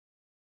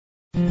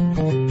If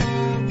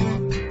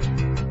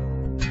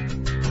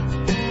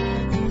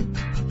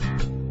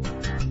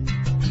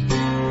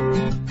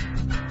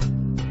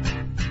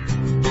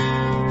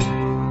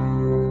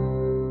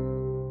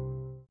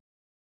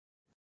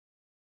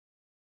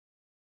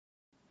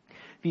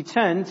you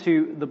turn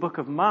to the book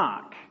of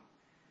Mark.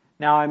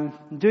 Now I'm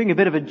doing a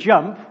bit of a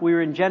jump. We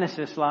were in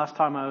Genesis last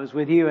time I was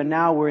with you, and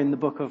now we're in the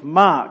book of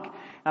Mark.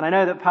 And I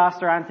know that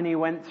Pastor Anthony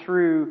went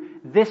through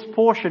this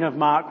portion of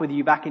Mark with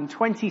you back in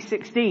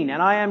 2016,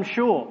 and I am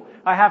sure,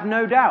 I have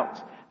no doubt,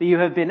 that you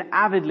have been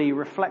avidly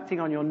reflecting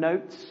on your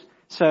notes.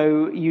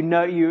 So you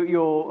know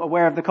you're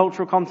aware of the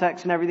cultural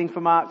context and everything for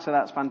Mark, so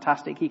that's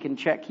fantastic. He can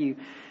check you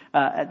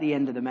at the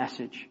end of the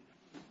message.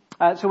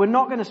 So we're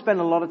not going to spend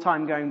a lot of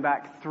time going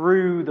back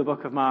through the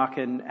book of Mark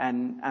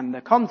and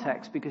the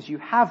context, because you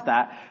have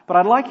that. But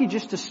I'd like you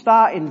just to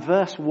start in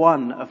verse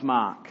 1 of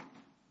Mark,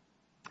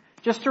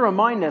 just to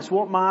remind us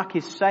what Mark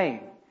is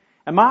saying.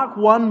 And Mark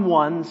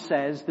 1:1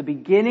 says, the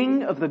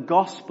beginning of the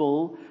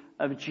gospel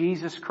of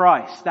Jesus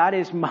Christ. That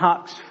is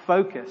Mark's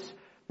focus.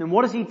 And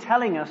what is he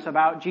telling us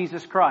about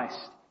Jesus Christ?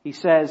 He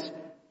says,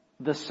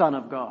 the Son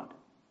of God.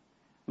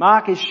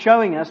 Mark is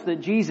showing us that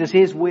Jesus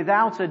is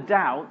without a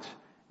doubt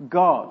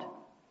God.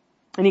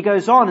 And he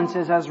goes on and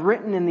says, as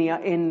written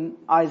in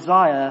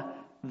Isaiah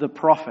the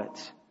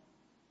prophet.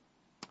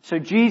 So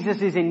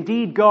Jesus is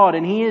indeed God,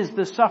 and he is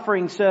the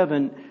suffering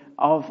servant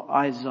of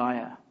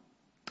Isaiah.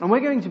 And we're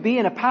going to be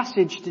in a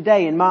passage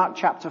today in Mark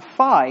chapter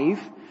 5,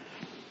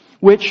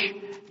 which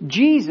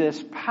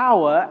Jesus'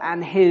 power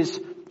and his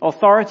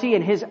authority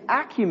and his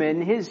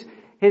acumen, his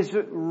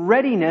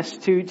readiness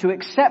to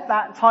accept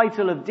that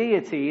title of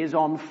deity is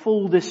on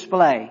full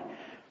display.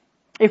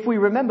 If we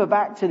remember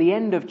back to the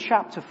end of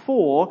chapter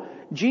 4,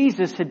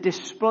 Jesus had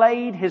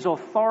displayed his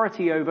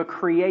authority over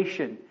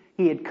creation.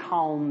 He had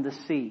calmed the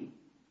sea,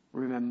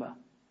 remember.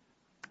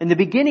 In the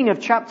beginning of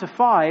chapter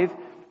 5,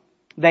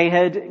 they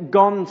had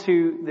gone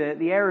to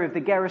the area of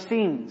the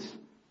Gerasenes.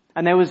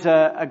 And there was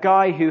a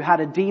guy who had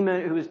a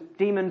demon, who was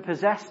demon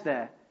possessed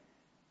there.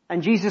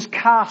 And Jesus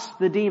cast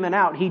the demon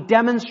out. He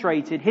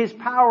demonstrated his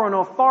power and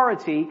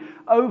authority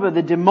over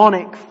the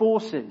demonic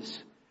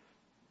forces.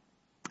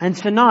 And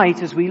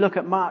tonight, as we look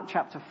at Mark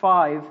chapter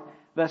 5,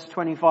 verse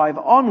 25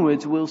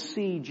 onwards, we'll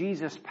see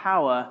Jesus'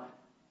 power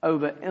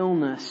over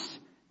illness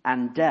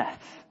and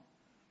death.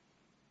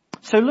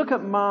 So look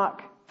at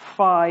Mark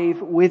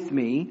 5 with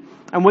me,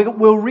 and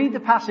we'll read the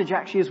passage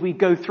actually as we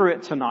go through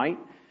it tonight.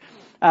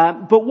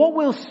 But what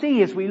we'll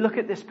see as we look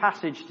at this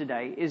passage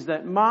today is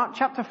that Mark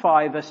chapter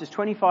 5, verses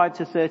 25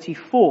 to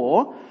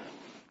 34,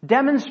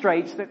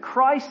 demonstrates that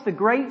Christ, the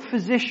great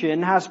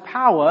physician, has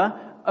power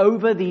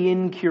over the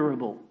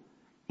incurable.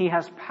 He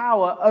has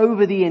power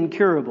over the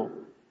incurable.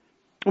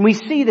 And we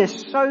see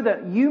this so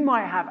that you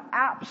might have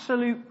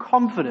absolute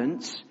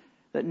confidence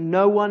that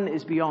no one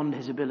is beyond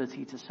his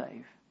ability to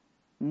save.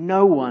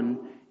 No one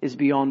is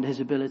beyond his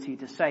ability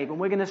to save. And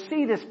we're going to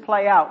see this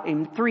play out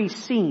in 3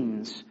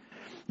 scenes,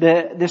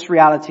 this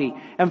reality.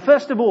 And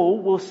first of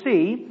all, we'll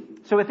see,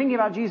 so we're thinking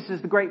about Jesus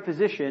as the great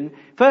physician.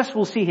 First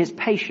we'll see his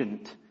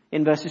patient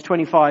in verses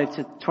 25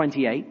 to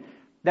 28.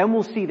 Then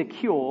we'll see the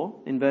cure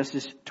in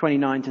verses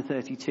 29 to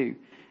 32.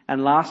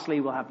 And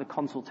lastly, we'll have the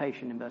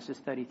consultation in verses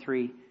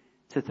 33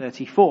 to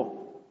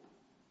 34.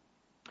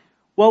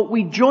 Well,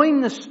 we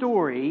join the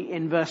story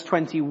in verse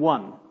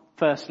 21,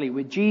 firstly,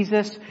 with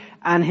Jesus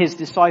and his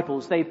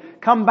disciples. They've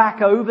come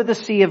back over the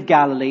Sea of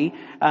Galilee,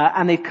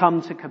 and they've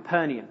come to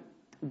Capernaum.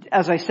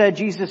 As I said,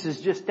 Jesus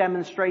has just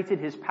demonstrated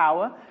his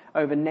power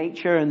over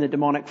nature and the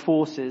demonic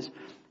forces.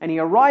 And he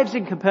arrives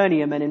in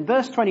Capernaum, and in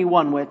verse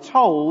 21 we're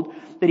told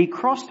that he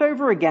crossed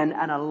over again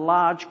and a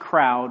large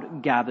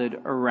crowd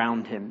gathered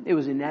around him. It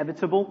was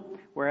inevitable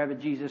wherever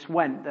Jesus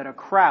went that a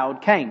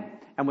crowd came,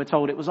 and we're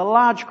told it was a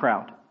large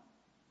crowd.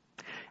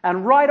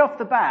 And right off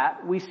the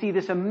bat we see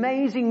this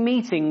amazing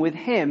meeting with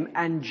him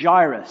and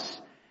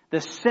Jairus,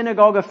 the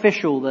synagogue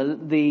official,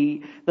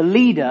 the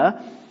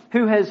leader,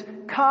 who has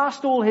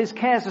cast all his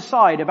cares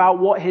aside about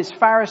what his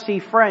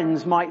Pharisee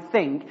friends might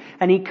think.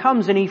 And he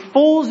comes and he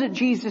falls at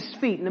Jesus'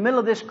 feet in the middle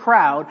of this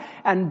crowd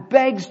and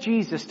begs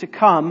Jesus to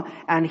come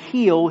and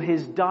heal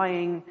his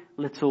dying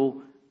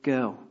little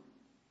girl.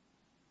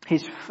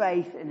 His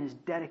faith and his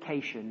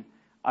dedication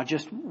are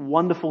just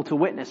wonderful to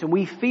witness. And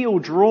we feel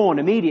drawn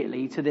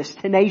immediately to this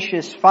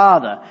tenacious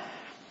father.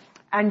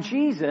 And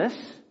Jesus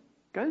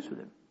goes with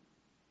him.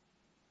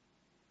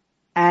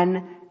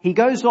 And he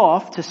goes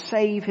off to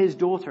save his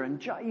daughter.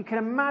 And you can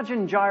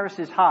imagine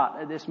Jairus'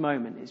 heart at this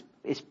moment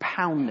is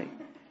pounding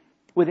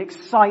with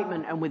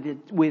excitement and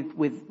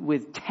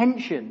with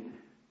tension.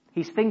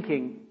 He's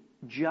thinking,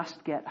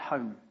 just get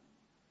home.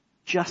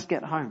 Just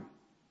get home.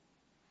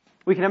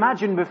 We can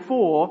imagine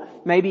before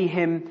maybe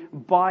him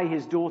by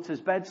his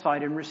daughter's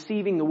bedside and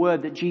receiving the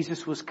word that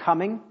Jesus was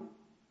coming.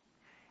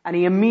 And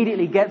he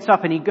immediately gets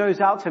up and he goes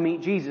out to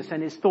meet Jesus,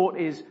 and his thought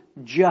is,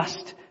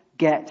 just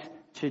get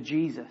to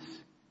Jesus.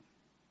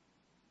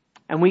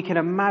 And we can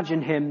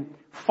imagine him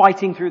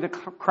fighting through the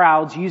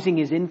crowds, using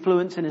his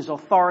influence and his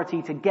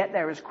authority to get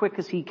there as quick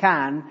as he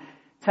can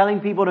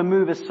telling people to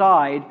move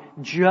aside,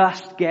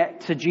 just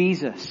get to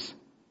Jesus.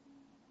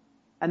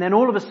 And then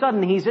all of a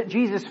sudden he's at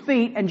Jesus'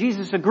 feet and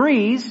Jesus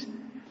agrees,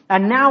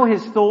 and now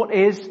his thought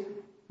is,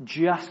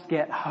 just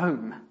get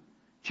home.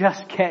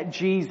 Just get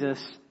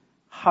Jesus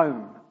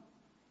home.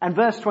 And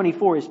verse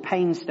 24 is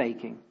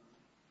painstaking.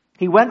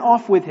 He went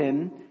off with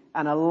him,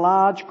 and a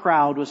large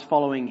crowd was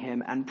following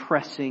him and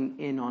pressing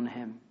in on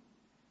him.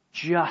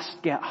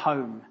 Just get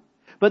home.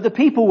 But the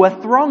people were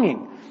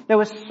thronging. There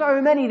were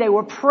so many, they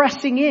were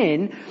pressing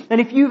in.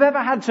 And if you've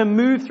ever had to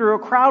move through a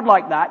crowd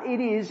like that,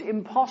 it is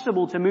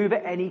impossible to move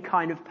at any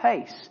kind of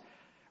pace.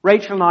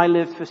 Rachel and I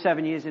lived for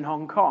 7 years in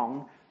Hong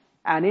Kong.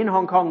 And in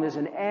Hong Kong there's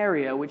an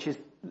area which is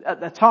at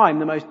the time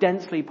the most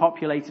densely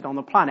populated on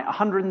the planet.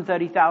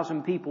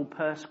 130,000 people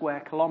per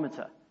square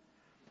kilometre.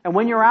 And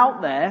when you're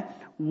out there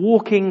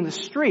walking the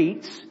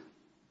streets,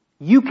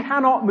 you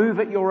cannot move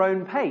at your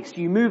own pace.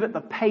 You move at the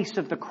pace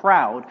of the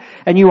crowd,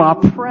 and you are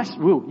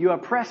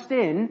pressed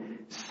in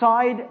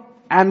side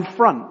and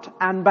front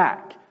and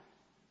back.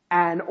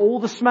 And all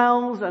the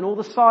smells and all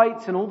the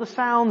sights and all the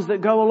sounds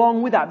that go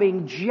along with that,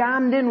 being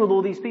jammed in with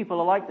all these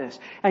people are like this.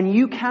 And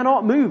you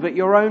cannot move at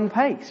your own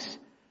pace.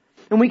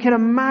 And we can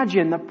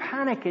imagine the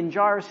panic in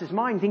Jairus'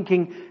 mind,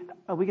 thinking,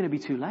 are we going to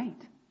be too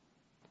late?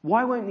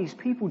 Why won't these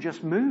people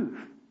just move?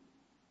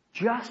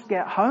 Just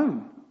get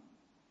home.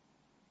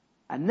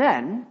 And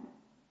then,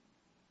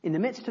 in the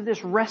midst of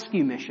this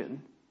rescue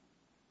mission,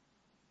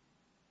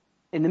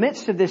 in the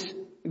midst of this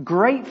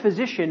great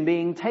physician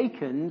being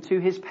taken to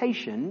his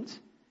patient,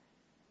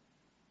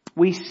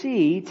 we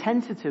see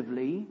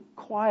tentatively,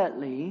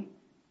 quietly,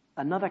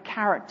 another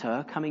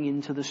character coming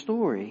into the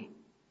story.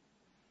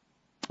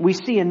 We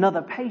see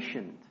another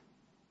patient.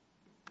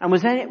 And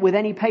with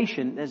any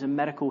patient, there's a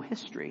medical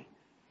history.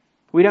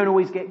 We don't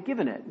always get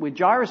given it. With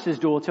Jairus'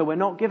 daughter, we're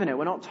not given it.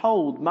 We're not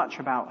told much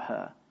about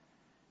her.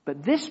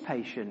 But this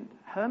patient,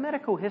 her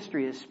medical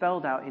history is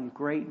spelled out in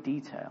great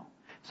detail.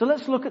 So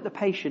let's look at the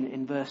patient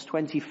in verse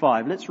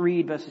 25. Let's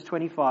read verses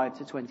 25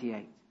 to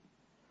 28.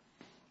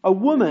 A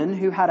woman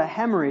who had a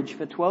hemorrhage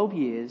for 12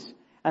 years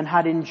and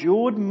had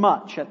endured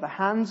much at the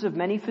hands of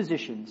many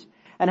physicians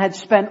and had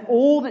spent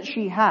all that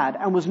she had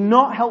and was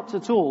not helped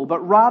at all, but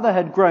rather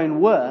had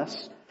grown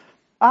worse,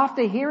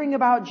 after hearing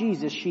about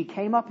Jesus, she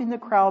came up in the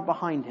crowd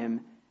behind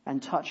him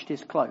and touched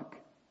his cloak.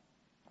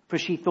 For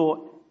she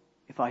thought,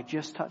 if I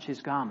just touch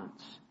his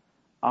garments,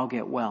 I'll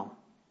get well.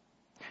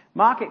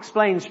 Mark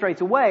explains straight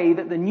away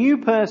that the new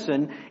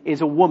person is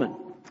a woman,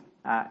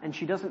 and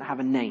she doesn't have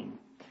a name.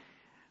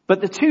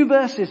 But the two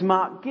verses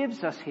Mark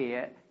gives us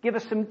here give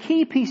us some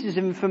key pieces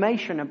of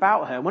information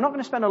about her. We're not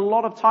going to spend a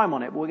lot of time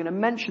on it, but we're going to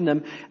mention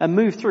them and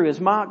move through, as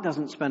Mark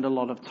doesn't spend a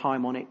lot of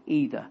time on it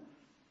either.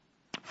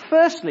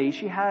 Firstly,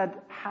 she had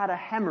a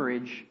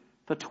hemorrhage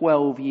for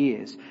 12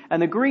 years.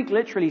 And the Greek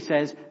literally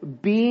says,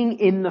 being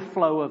in the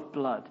flow of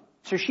blood.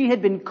 So she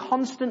had been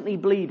constantly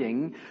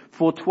bleeding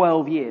for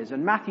 12 years.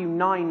 And Matthew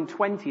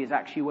 9:20 is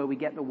actually where we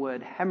get the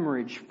word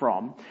hemorrhage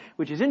from,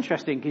 which is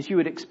interesting because you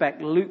would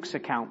expect Luke's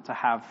account to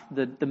have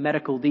the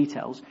medical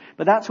details.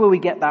 But that's where we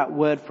get that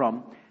word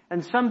from.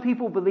 And some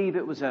people believe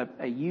it was a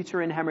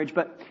uterine hemorrhage,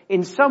 but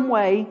in some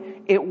way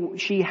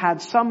she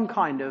had some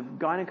kind of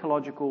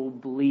gynecological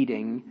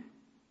bleeding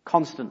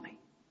constantly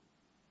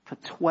for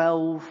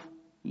 12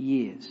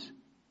 years.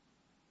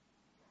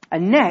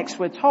 And next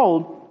we're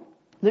told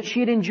that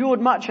she had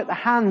endured much at the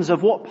hands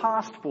of what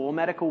passed for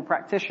medical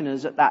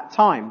practitioners at that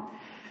time.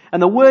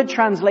 And the word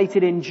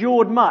translated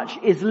endured much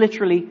is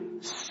literally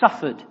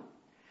suffered.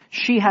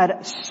 She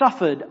had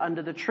suffered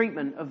under the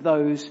treatment of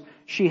those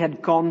she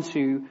had gone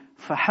to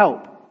for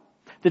help.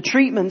 The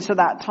treatments at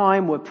that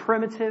time were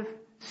primitive,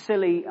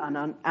 silly,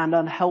 and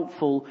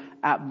unhelpful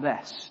at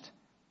best,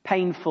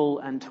 painful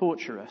and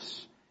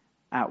torturous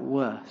at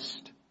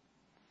worst.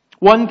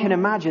 One can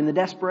imagine the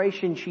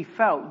desperation she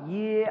felt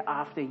year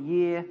after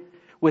year,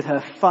 with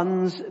her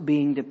funds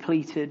being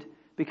depleted,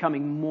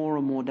 becoming more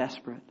and more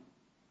desperate.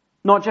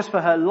 Not just for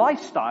her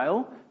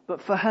lifestyle,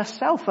 but for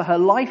herself, for her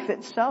life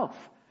itself.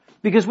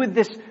 Because with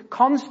this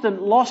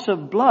constant loss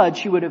of blood,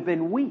 she would have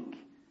been weak,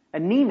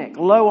 anemic,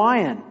 low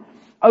iron,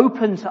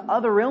 open to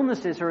other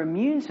illnesses. Her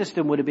immune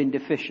system would have been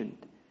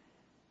deficient.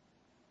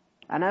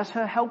 And as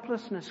her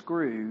helplessness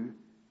grew,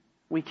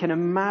 we can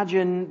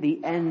imagine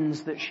the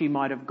ends that she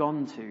might have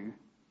gone to.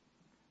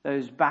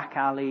 Those back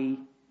alley,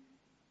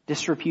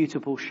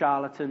 disreputable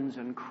charlatans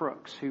and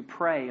crooks who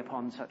prey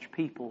upon such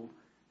people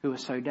who are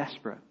so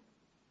desperate.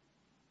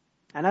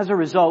 And as a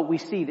result, we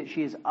see that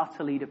she has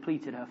utterly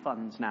depleted her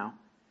funds now.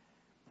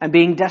 And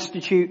being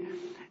destitute,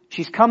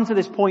 she's come to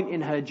this point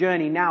in her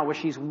journey now where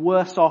she's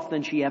worse off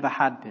than she ever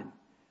had been.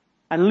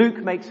 And Luke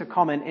makes a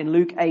comment in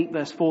Luke 8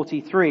 verse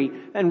 43.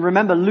 And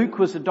remember, Luke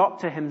was a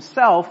doctor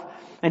himself,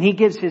 and he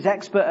gives his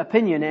expert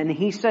opinion, and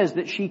he says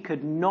that she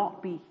could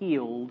not be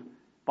healed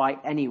by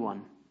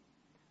anyone.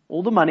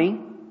 All the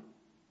money,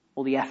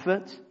 all the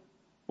effort,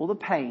 all the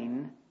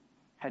pain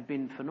had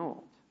been for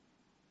naught.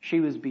 She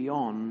was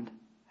beyond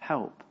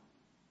help.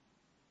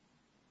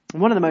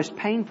 And one of the most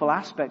painful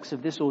aspects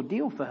of this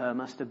ordeal for her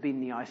must have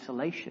been the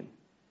isolation.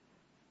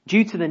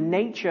 Due to the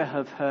nature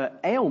of her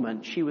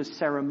ailment, she was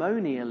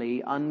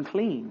ceremonially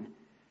unclean.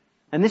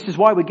 And this is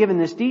why we're given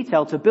this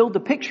detail, to build the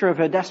picture of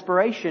her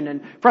desperation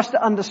and for us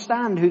to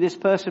understand who this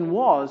person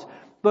was,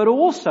 but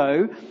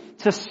also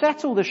to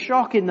settle the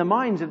shock in the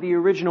minds of the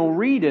original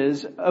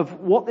readers of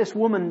what this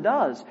woman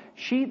does.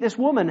 This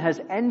woman has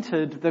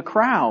entered the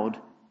crowd.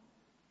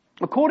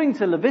 According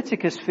to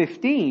Leviticus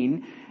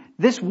 15,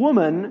 this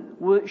woman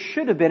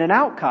should have been an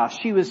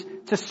outcast. She was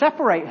to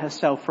separate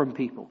herself from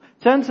people.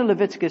 Turn to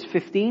Leviticus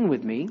 15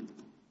 with me,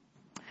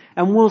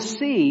 and we'll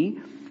see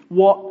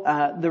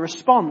what the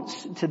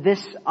response to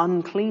this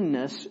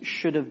uncleanness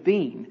should have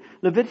been.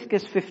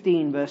 Leviticus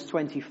 15 verse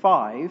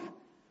 25.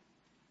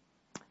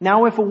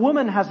 Now if a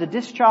woman has a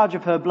discharge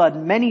of her blood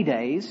many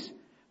days,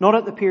 not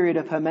at the period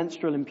of her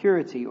menstrual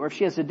impurity, or if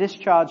she has a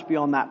discharge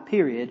beyond that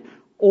period,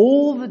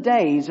 all the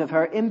days of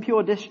her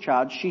impure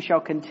discharge she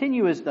shall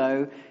continue as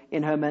though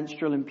in her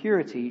menstrual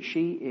impurity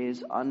she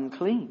is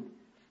unclean.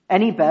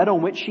 Any bed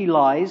on which she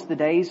lies, the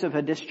days of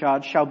her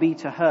discharge shall be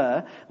to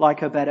her like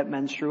her bed at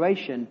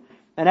menstruation.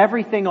 And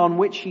everything on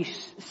which she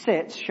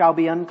sits shall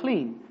be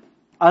unclean,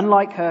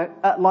 like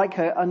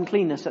her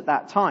uncleanness at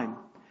that time.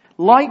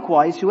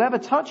 Likewise, whoever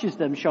touches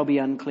them shall be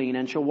unclean,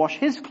 and shall wash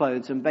his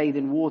clothes and bathe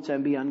in water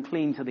and be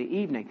unclean till the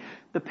evening.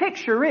 The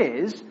picture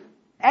is,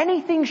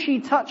 anything she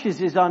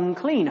touches is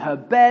unclean. Her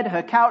bed,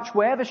 her couch,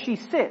 wherever she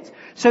sits.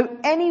 So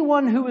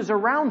anyone who was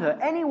around her,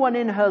 anyone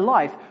in her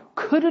life,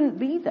 couldn't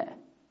be there.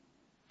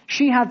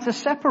 She had to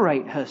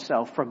separate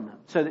herself from them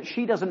so that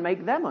she doesn't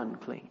make them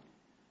unclean.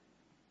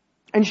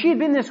 And she had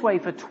been this way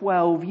for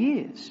 12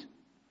 years.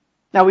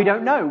 Now we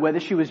don't know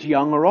whether she was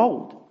young or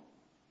old.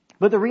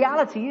 But the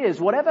reality is,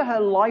 whatever her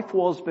life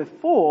was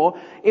before,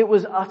 it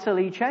was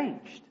utterly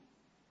changed.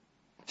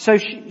 So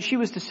she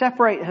was to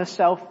separate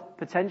herself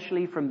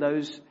potentially from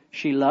those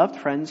she loved,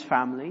 friends,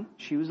 family.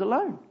 She was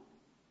alone.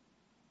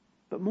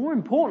 But more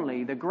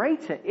importantly, the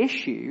greater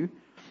issue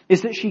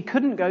is that she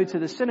couldn't go to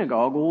the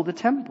synagogue or the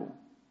temple.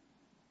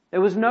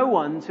 There was no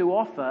one to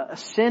offer a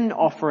sin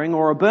offering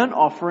or a burnt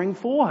offering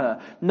for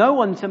her. No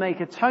one to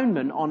make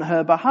atonement on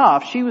her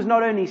behalf. She was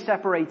not only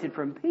separated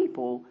from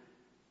people,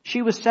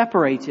 she was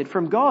separated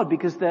from God,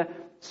 because the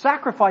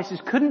sacrifices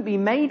couldn't be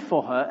made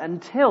for her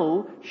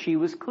until she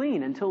was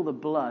clean, until the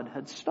blood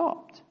had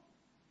stopped.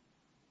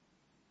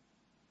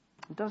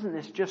 Doesn't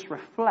this just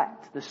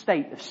reflect the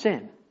state of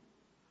sin?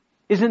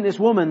 Isn't this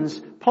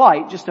woman's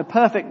plight just a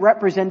perfect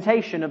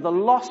representation of the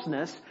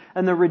lostness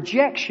and the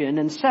rejection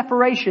and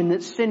separation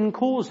that sin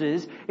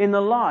causes in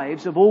the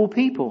lives of all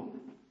people?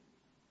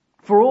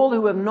 For all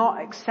who have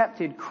not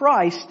accepted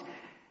Christ,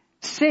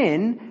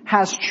 sin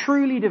has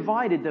truly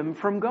divided them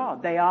from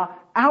God. They are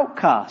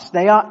outcasts,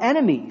 they are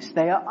enemies,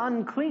 they are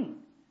unclean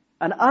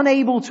and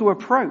unable to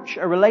approach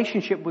a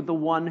relationship with the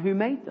one who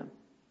made them.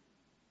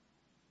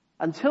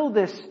 Until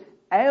this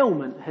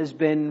ailment has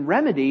been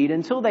remedied,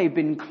 until they've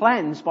been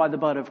cleansed by the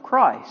blood of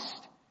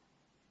Christ,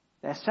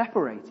 they're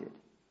separated.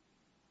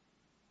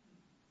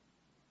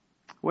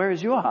 Where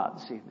is your heart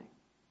this evening?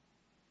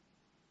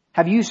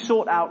 Have you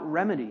sought out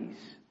remedies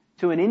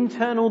to an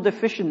internal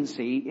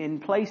deficiency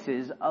in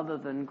places other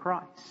than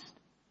Christ?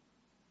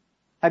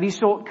 Have you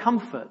sought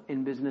comfort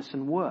in business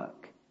and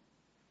work?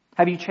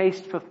 Have you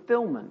chased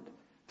fulfillment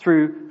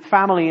through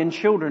family and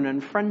children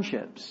and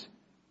friendships?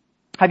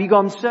 Have you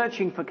gone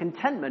searching for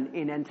contentment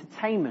in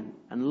entertainment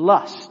and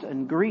lust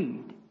and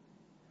greed?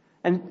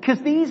 And because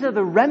these are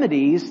the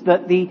remedies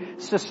that the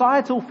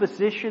societal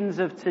physicians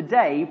of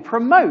today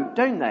promote,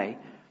 don't they?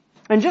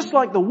 And just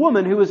like the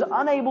woman who was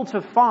unable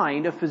to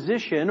find a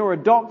physician or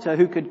a doctor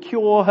who could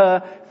cure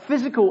her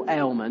physical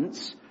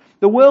ailments,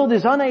 the world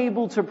is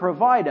unable to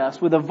provide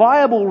us with a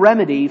viable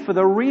remedy for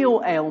the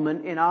real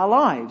ailment in our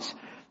lives,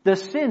 the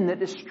sin that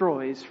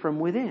destroys from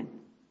within.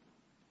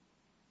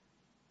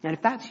 And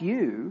if that's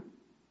you,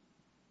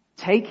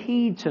 take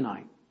heed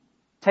tonight.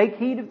 Take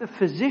heed of the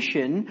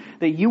physician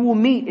that you will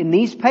meet in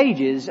these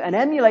pages, and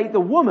emulate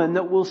the woman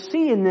that we'll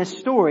see in this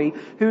story,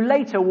 who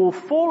later will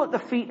fall at the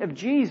feet of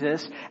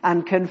Jesus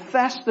and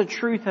confess the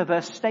truth of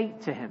her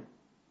state to him.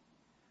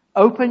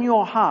 Open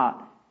your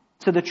heart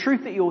to the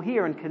truth that you'll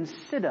hear and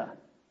consider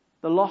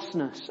the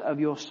lostness of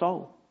your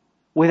soul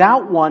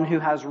without one who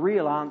has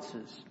real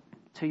answers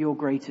to your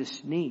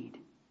greatest need.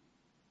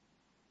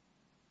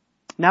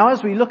 Now,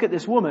 as we look at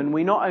this woman,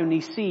 we not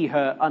only see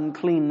her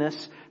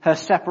uncleanness, her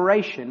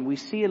separation, we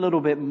see a little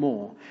bit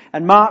more.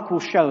 And Mark will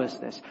show us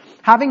this.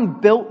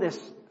 Having built this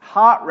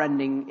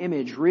heart-rending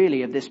image,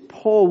 really, of this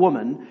poor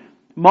woman,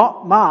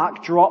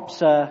 Mark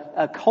drops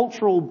a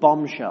cultural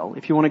bombshell.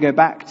 If you want to go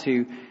back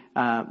to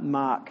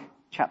Mark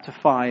chapter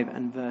 5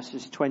 and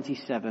verses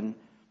 27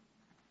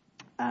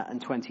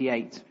 and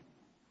 28.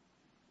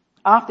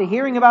 After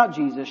hearing about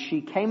Jesus,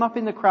 she came up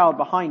in the crowd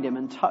behind him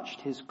and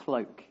touched his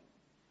cloak.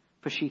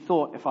 For she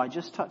thought, if I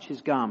just touch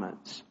his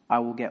garments, I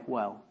will get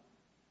well.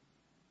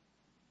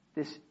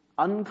 This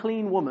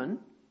unclean woman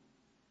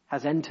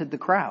has entered the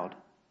crowd.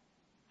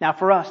 Now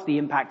for us, the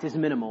impact is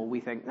minimal.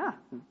 We think,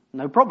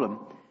 no problem.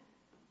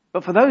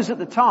 But for those at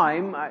the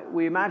time,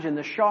 we imagine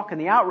the shock and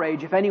the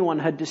outrage if anyone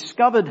had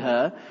discovered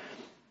her,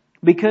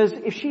 because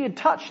if she had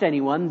touched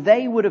anyone,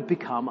 they would have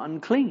become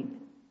unclean.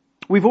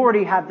 We've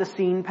already had the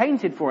scene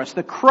painted for us,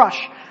 the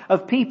crush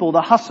of people,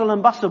 the hustle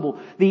and bustle,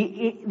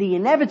 the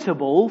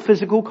inevitable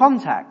physical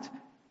contact.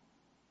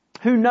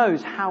 Who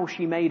knows how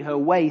she made her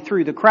way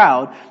through the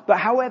crowd, but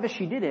however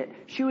she did it,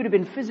 she would have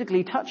been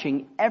physically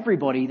touching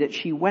everybody that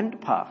she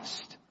went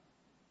past.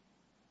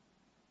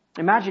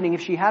 Imagining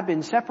if she had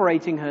been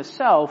separating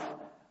herself,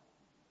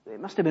 it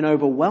must have been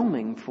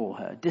overwhelming for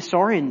her,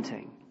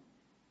 disorienting.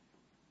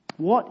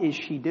 What is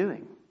she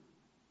doing?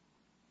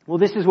 Well,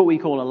 this is what we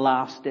call a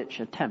last-ditch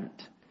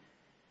attempt.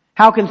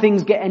 How can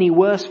things get any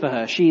worse for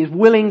her? She is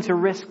willing to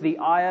risk the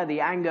ire,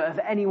 the anger of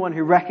anyone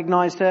who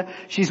recognized her.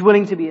 She's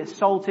willing to be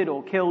assaulted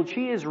or killed.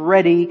 She is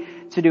ready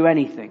to do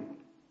anything.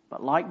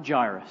 But like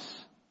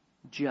Jairus,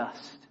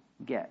 just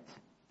get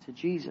to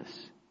Jesus.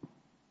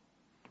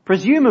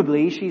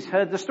 Presumably, she's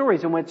heard the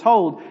stories, and we're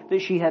told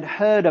that she had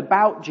heard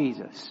about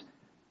Jesus.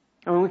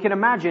 I mean, we can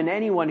imagine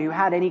anyone who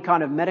had any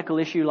kind of medical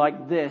issue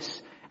like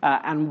this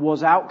and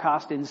was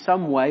outcast in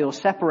some way or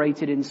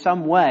separated in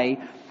some way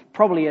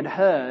probably had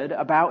heard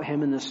about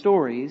him and the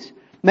stories.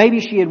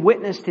 Maybe she had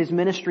witnessed his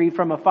ministry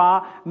from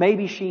afar.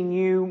 Maybe she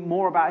knew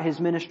more about his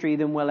ministry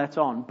than we're let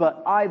on.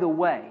 But either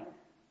way,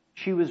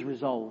 she was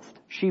resolved.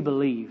 She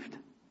believed.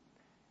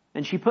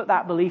 And she put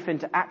that belief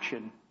into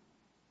action,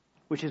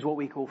 which is what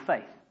we call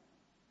faith.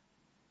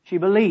 She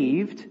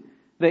believed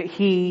that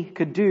he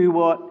could do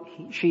what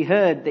she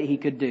heard that he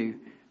could do.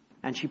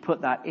 And she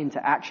put that into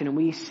action. And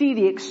we see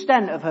the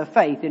extent of her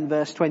faith in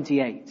verse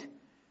 28.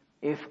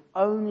 If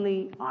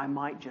only I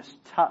might just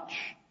touch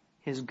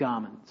his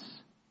garments.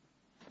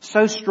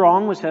 So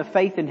strong was her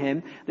faith in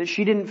him that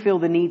she didn't feel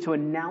the need to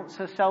announce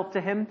herself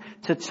to him,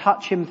 to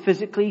touch him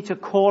physically, to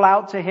call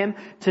out to him,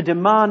 to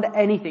demand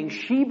anything.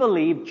 She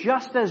believed,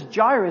 just as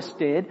Jairus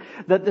did,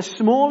 that the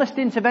smallest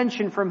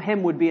intervention from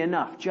him would be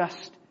enough,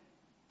 just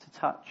to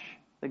touch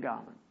the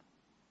garment.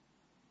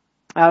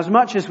 Now, as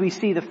much as we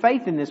see the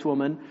faith in this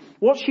woman,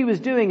 what she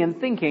was doing and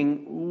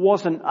thinking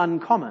wasn't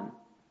uncommon.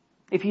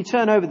 If you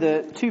turn over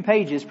the 2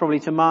 pages,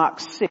 probably to Mark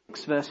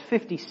 6, verse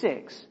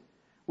 56,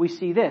 we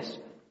see this.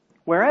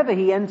 Wherever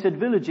he entered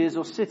villages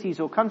or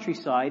cities or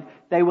countryside,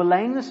 they were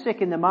laying the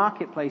sick in the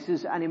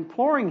marketplaces and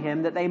imploring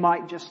him that they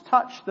might just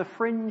touch the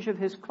fringe of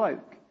his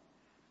cloak.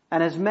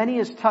 And as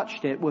many as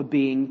touched it were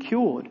being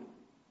cured.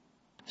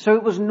 So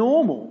it was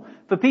normal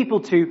for people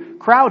to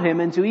crowd him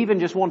and to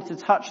even just want to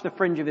touch the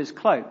fringe of his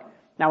cloak.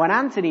 Now, when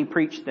Anthony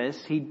preached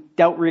this, he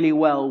dealt really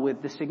well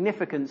with the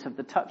significance of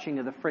the touching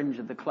of the fringe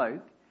of the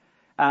cloak.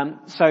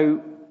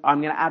 So I'm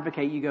going to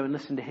advocate you go and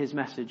listen to his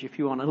message if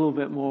you want a little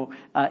bit more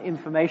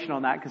information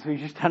on that, because we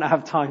just don't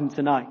have time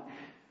tonight.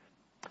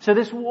 So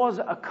this was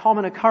a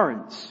common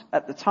occurrence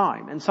at the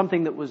time and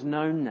something that was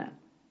known then.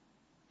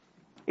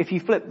 If you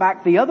flip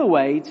back the other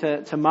way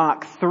to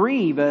Mark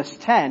 3 verse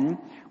 10,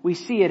 we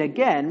see it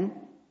again.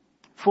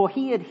 For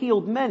he had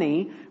healed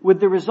many, with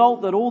the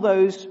result that all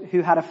those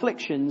who had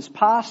afflictions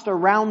pressed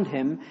around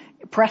him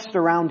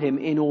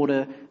in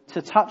order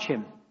to touch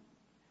him.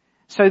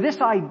 So this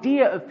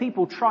idea of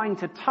people trying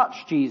to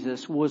touch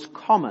Jesus was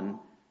common.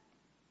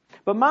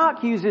 But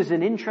Mark uses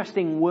an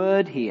interesting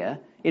word here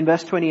in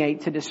verse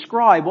 28 to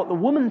describe what the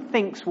woman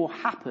thinks will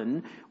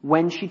happen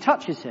when she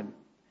touches him.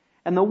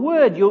 And the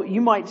word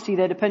you might see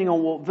there, depending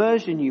on what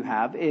version you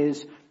have,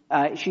 is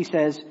she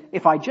says,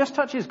 if I just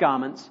touch his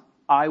garments,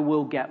 I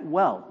will get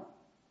well.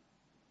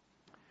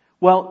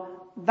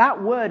 Well,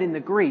 that word in the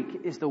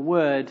Greek is the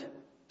word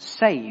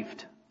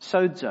saved,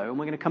 sozo, and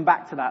we're going to come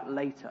back to that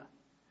later.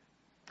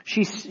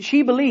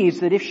 She believes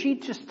that if she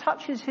just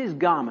touches his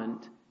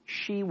garment,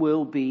 she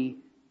will be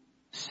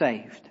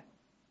saved.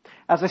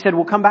 As I said,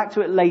 we'll come back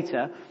to it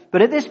later,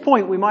 but at this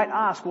point we might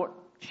ask what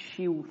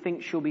she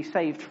thinks she'll be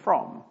saved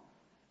from.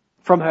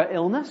 From her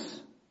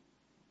illness?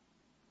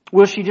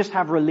 Will she just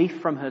have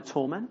relief from her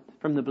torment,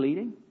 from the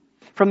bleeding?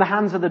 From the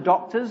hands of the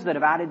doctors that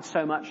have added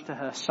so much to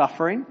her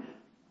suffering?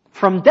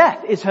 From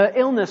death? Is her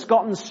illness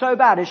gotten so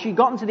bad? Has she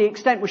gotten to the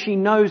extent where she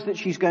knows that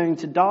she's going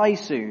to die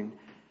soon?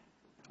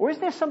 Or is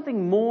there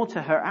something more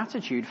to her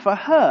attitude? For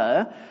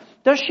her,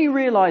 does she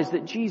realize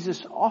that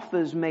Jesus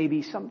offers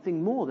maybe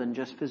something more than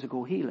just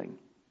physical healing?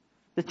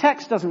 The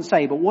text doesn't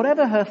say, but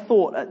whatever her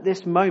thought at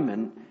this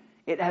moment,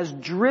 it has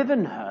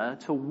driven her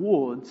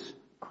towards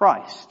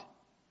Christ.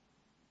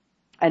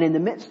 And in the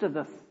midst of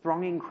the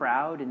thronging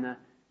crowd, in the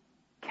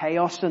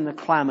chaos and the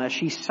clamor,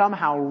 she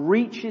somehow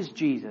reaches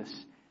Jesus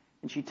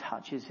and she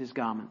touches his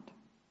garment.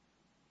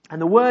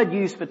 And the word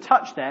used for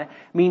touch there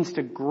means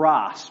to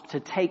grasp,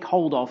 to take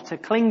hold of, to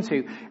cling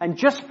to. And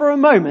just for a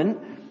moment,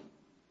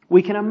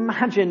 we can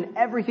imagine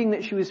everything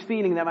that she was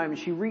feeling that moment.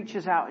 She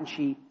reaches out and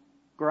she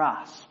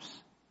grasps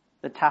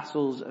the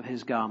tassels of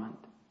his garment.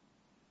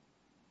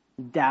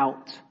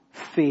 Doubt,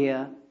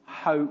 fear,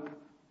 hope,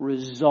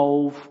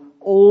 resolve,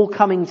 all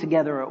coming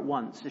together at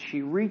once as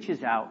she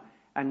reaches out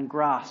and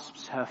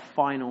grasps her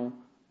final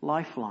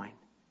lifeline.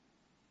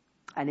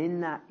 And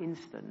in that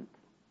instant,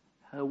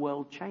 her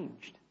world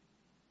changed.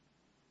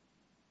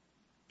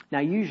 Now,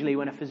 usually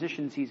when a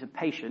physician sees a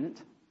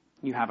patient,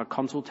 you have a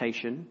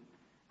consultation,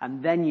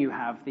 and then you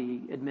have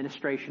the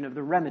administration of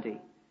the remedy.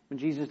 And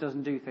Jesus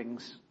doesn't do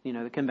things,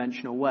 the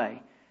conventional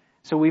way.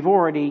 So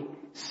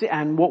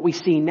and what we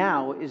see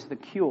now is the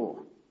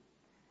cure.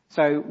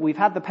 So we've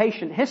had the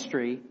patient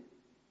history,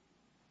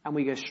 and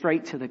we go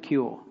straight to the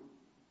cure.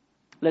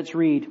 Let's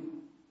read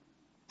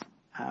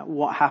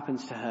what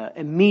happens to her.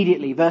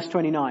 Immediately, verse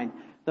 29,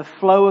 the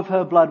flow of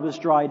her blood was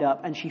dried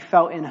up, and she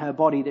felt in her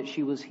body that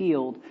she was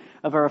healed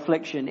of her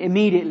affliction.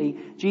 Immediately,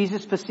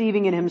 Jesus,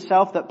 perceiving in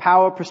himself that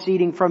power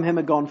proceeding from him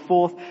had gone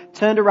forth,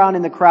 turned around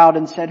in the crowd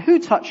and said, "Who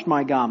touched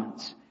my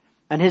garments?"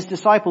 And his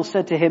disciples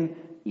said to him,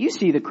 "You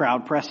see the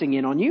crowd pressing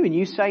in on you, and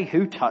you say,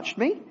 'Who touched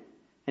me?'"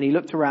 And he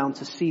looked around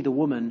to see the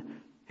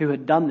woman who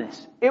had done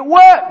this. It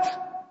worked!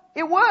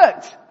 It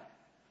worked!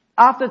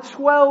 After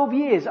 12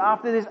 years,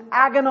 after this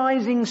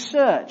agonizing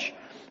search,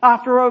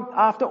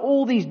 after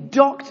all these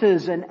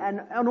doctors and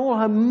all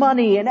her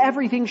money and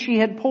everything she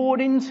had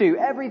poured into,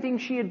 everything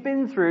she had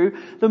been through,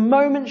 the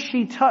moment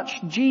she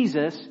touched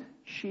Jesus,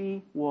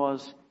 she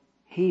was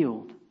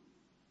healed.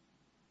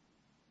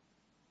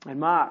 And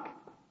Mark,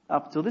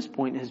 up till this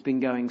point, has been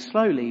going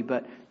slowly,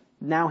 but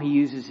now he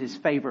uses his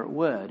favorite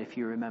word, if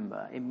you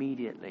remember,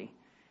 immediately.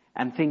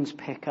 And things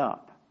pick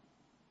up.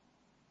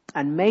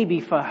 And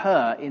maybe for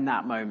her in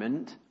that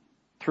moment,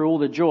 through all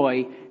the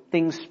joy,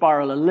 things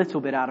spiral a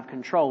little bit out of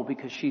control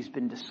because she's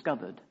been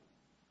discovered.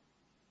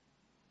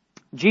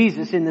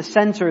 Jesus, in the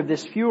center of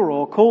this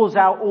furor, calls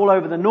out all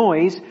over the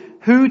noise,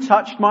 "Who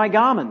touched my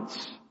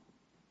garments?"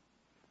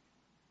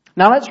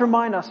 Now let's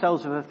remind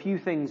ourselves of a few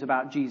things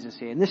about Jesus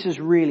here, and this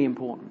is really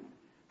important.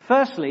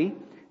 Firstly,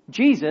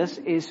 Jesus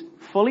is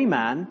fully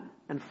man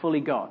and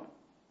fully God.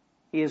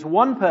 He is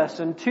one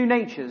person, two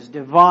natures,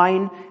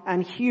 divine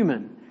and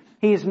human.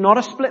 He is not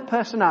a split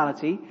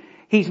personality.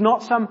 He's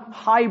not some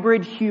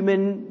hybrid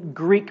human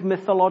Greek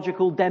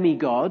mythological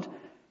demigod.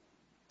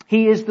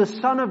 He is the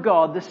Son of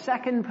God, the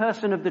second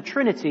person of the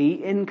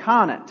Trinity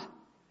incarnate.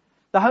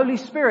 The Holy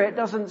Spirit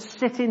doesn't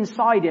sit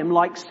inside him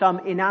like some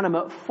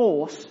inanimate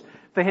force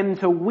for him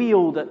to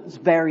wield at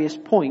various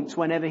points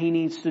whenever he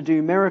needs to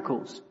do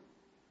miracles.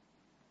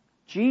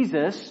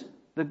 Jesus,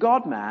 the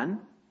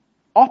God-man,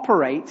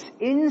 operates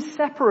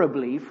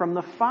inseparably from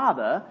the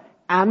Father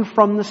and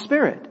from the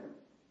Spirit.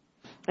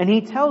 And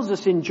he tells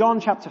us in John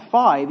chapter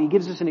 5, he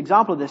gives us an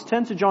example of this.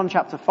 Turn to John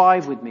chapter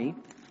 5 with me.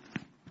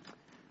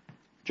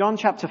 John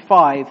chapter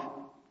 5,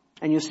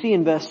 and you'll see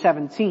in verse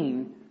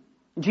 17,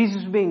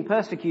 Jesus was being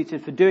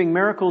persecuted for doing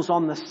miracles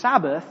on the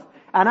Sabbath,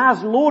 and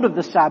as Lord of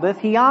the Sabbath,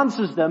 he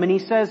answers them and he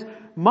says,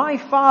 "My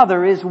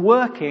Father is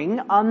working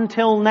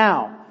until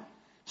now."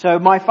 So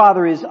my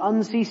Father is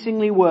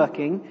unceasingly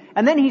working.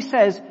 And then he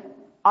says,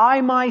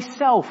 "I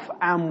myself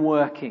am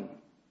working."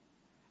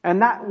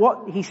 And that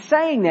what he's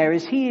saying there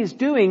is he is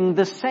doing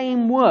the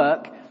same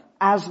work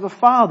as the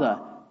Father.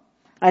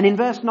 And in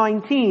verse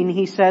 19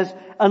 he says,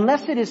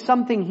 unless it is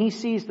something he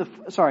sees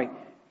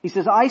he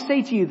says, "I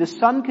say to you, the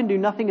Son can do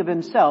nothing of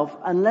himself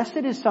unless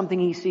it is something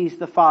he sees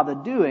the Father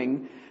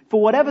doing. For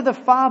whatever the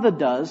Father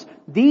does,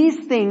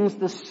 these things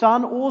the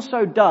Son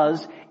also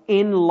does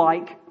in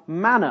like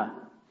manner."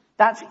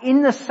 That's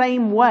in the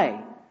same way.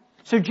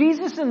 So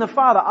Jesus and the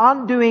Father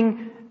aren't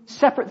doing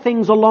separate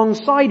things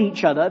alongside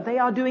each other. They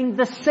are doing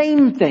the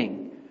same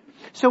thing.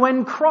 So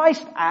when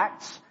Christ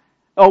acts,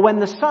 or when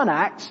the Son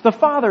acts, the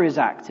Father is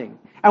acting.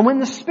 And when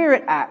the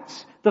Spirit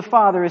acts, the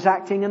Father is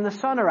acting and the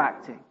Son are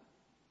acting.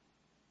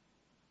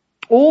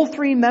 All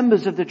three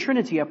members of the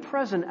Trinity are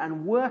present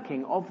and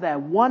working of their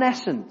one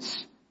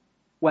essence.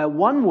 Where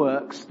one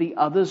works, the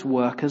others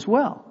work as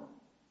well.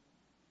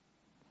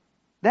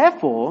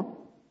 Therefore,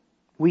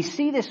 we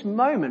see this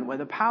moment where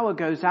the power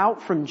goes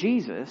out from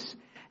Jesus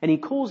and he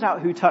calls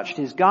out who touched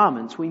his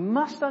garments. We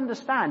must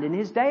understand in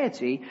his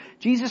deity,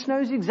 Jesus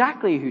knows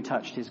exactly who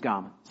touched his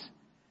garments.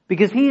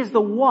 Because he is the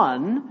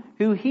one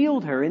who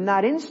healed her in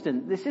that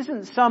instant. This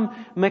isn't some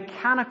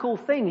mechanical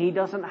thing he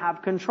doesn't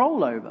have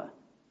control over.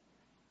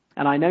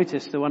 And I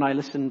noticed that when I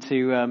listened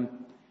to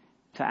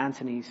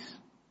Anthony's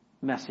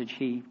message,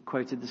 he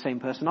quoted the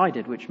same person I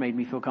did, which made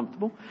me feel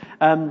comfortable.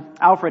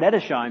 Alfred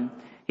Edersheim,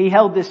 he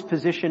held this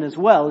position as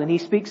well, and he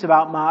speaks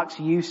about Mark's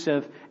use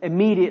of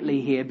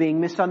immediately here being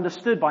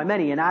misunderstood by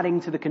many and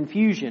adding to the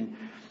confusion.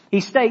 He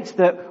states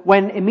that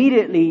when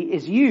immediately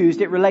is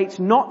used, it relates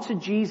not to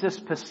Jesus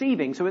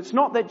perceiving. So it's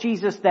not that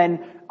Jesus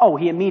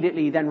he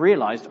immediately then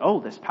realized,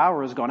 this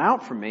power has gone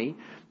out from me.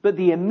 But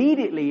the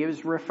immediately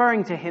is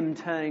referring to him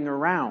turning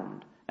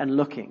around and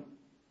looking.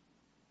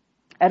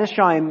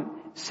 Edersheim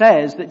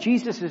says that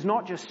Jesus is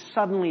not just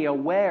suddenly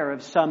aware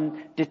of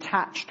some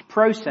detached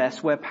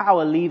process where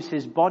power leaves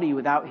his body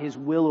without his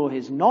will or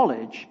his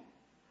knowledge.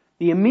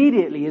 The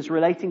immediately is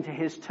relating to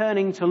his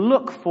turning to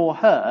look for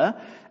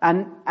her.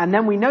 And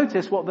then we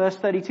notice what verse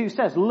 32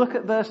 says. Look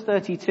at verse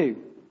 32.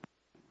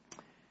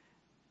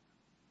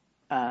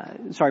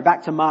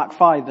 Back to Mark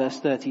 5 verse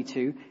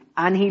 32.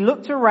 And he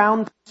looked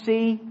around to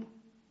see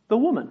the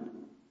woman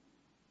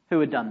who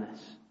had done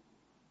this.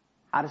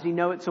 How does he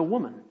know it's a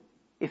woman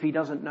if he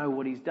doesn't know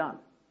what he's done?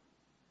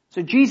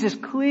 So Jesus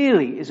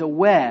clearly is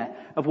aware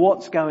of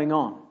what's going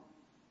on.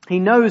 He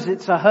knows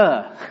it's a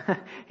her.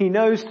 He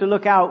knows to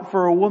look out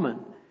for a woman.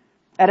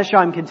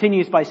 Edersheim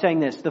continues by saying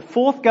this: the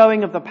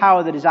forthgoing of the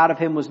power that is out of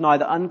him was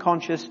neither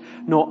unconscious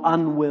nor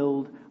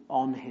unwilled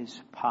on his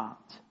part.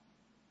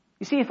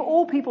 You see, if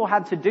all people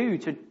had to do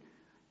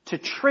to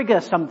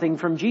trigger something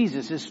from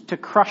Jesus is to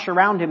crush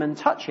around him and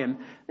touch him,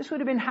 this would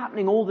have been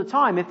happening all the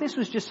time. If this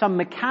was just some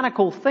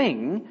mechanical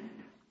thing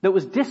that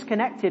was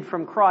disconnected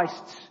from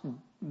Christ's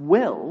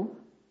will,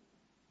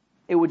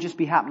 it would just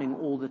be happening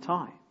all the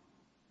time.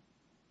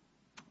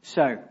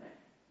 So,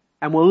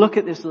 and we'll look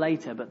at this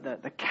later, but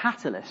the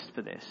catalyst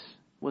for this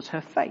was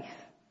her faith.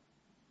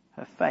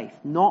 Her faith,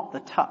 not the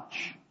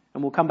touch.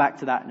 And we'll come back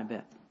to that in a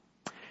bit.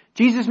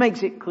 Jesus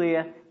makes it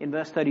clear in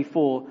verse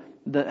 34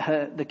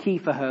 that the key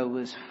for her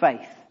was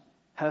faith.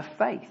 Her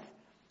faith.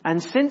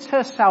 And since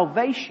her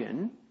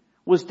salvation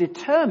was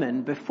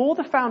determined before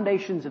the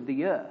foundations of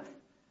the earth,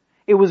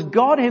 it was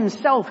God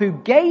himself who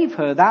gave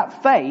her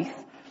that faith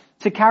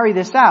to carry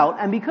this out.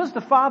 And because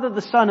the Father,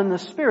 the Son, and the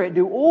Spirit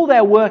do all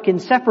their work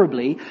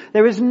inseparably,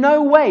 there is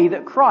no way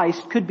that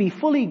Christ could be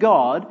fully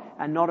God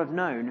and not have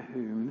known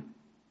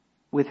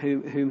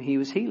whom he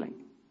was healing.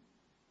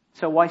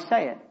 So why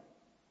say it?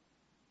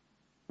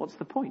 What's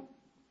the point?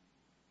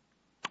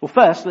 Well,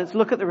 first, let's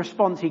look at the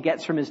response he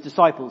gets from his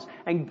disciples.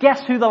 And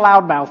guess who the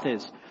loudmouth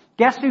is?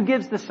 Guess who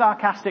gives the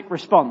sarcastic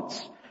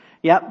response?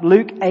 Yep,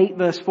 Luke 8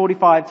 verse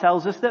 45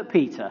 tells us that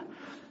Peter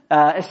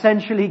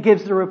essentially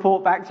gives the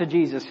report back to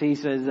Jesus. He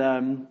says,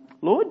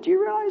 Lord, do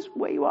you realize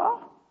where you are?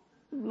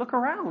 Look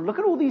around. Look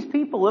at all these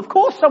people. Of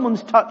course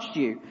someone's touched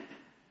you.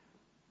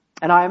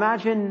 And I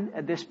imagine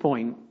at this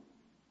point,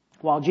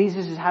 while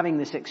Jesus is having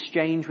this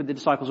exchange with the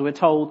disciples, we're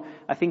told,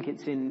 I think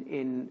it's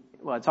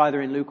it's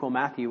either in Luke or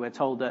Matthew, we're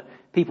told that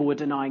people were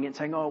denying it,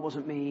 saying, oh, it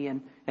wasn't me.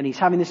 And he's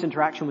having this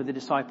interaction with the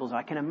disciples.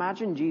 I can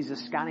imagine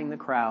Jesus scanning the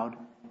crowd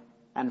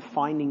and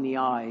finding the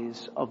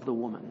eyes of the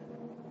woman.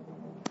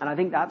 And I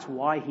think that's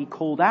why he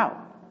called out,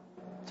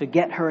 to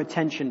get her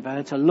attention, for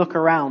her to look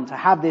around, to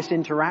have this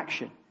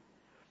interaction.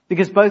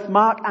 Because both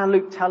Mark and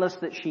Luke tell us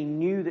that she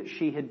knew that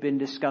she had been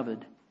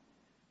discovered.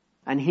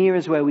 And here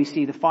is where we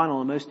see the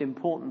final and most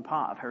important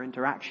part of her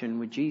interaction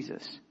with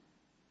Jesus.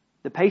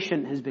 The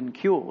patient has been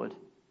cured,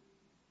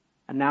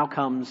 and now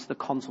comes the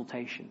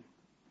consultation.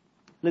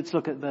 Let's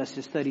look at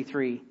verses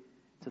 33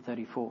 to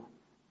 34.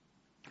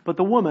 But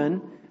the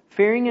woman,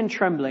 fearing and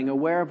trembling,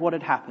 aware of what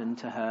had happened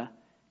to her,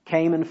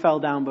 came and fell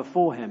down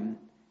before him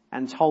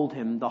and told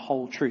him the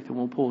whole truth. And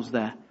we'll pause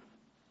there.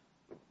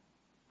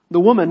 The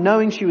woman,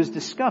 knowing she was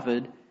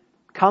discovered,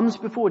 comes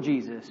before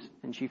Jesus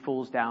and she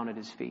falls down at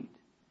his feet.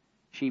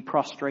 She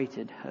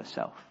prostrated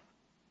herself.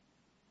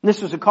 And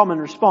this was a common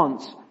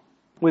response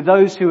with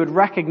those who had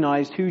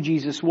recognized who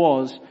Jesus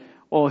was,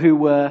 or who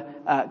were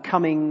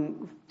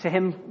coming to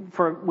him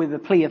with a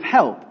plea of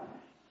help.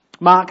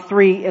 Mark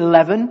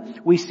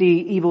 3:11, we see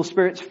evil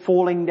spirits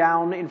falling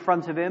down in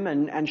front of him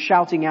and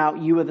shouting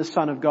out, "You are the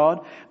Son of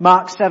God."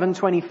 Mark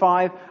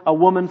 7:25, a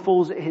woman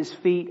falls at his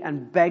feet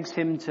and begs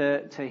him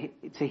to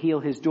heal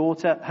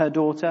her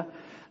daughter.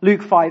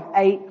 Luke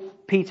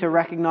 5:8, Peter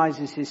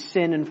recognizes his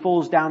sin and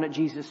falls down at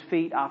Jesus'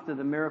 feet after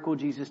the miracle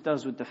Jesus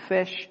does with the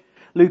fish.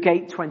 Luke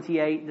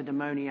 8:28, the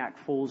demoniac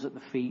falls at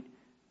the feet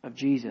of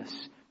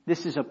Jesus.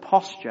 This is a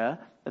posture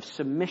of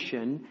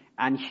submission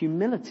and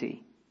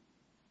humility.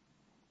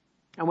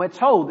 And we're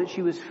told that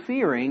she was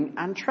fearing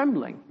and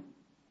trembling.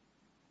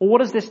 Well, what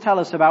does this tell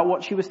us about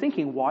what she was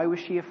thinking? Why was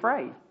she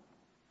afraid?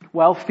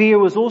 Well, fear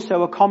was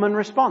also a common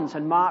response,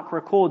 and Mark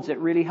records it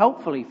really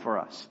helpfully for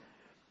us.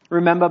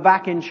 Remember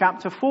back in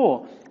chapter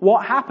 4,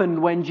 what happened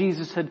when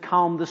Jesus had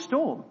calmed the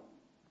storm?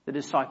 The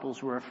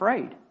disciples were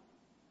afraid.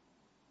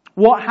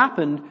 What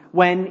happened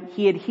when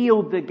he had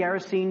healed the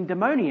Gerasene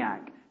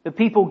demoniac? The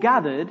people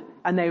gathered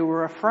and they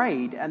were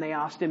afraid and they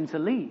asked him to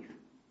leave.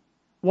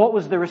 What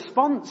was the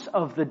response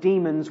of the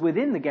demons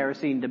within the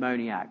Gerasene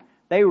demoniac?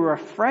 They were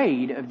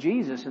afraid of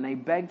Jesus and they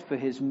begged for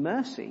his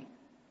mercy.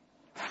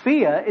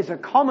 Fear is a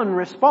common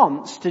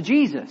response to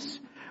Jesus.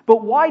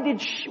 But why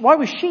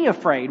was she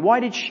afraid? Why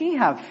did she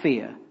have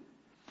fear?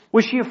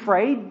 Was she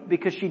afraid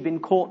because she'd been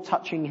caught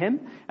touching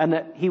him and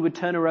that he would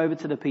turn her over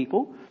to the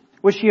people?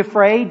 Was she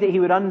afraid that he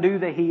would undo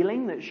the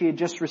healing that she had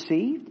just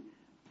received?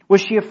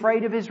 Was she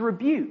afraid of his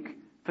rebuke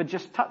for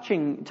just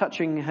touching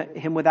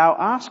him without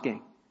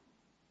asking?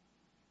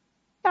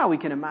 Now we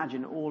can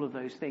imagine all of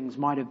those things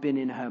might have been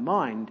in her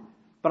mind,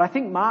 but I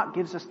think Mark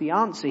gives us the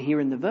answer here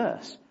in the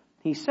verse.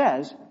 He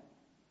says,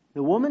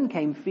 the woman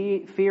came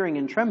fearing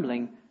and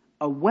trembling,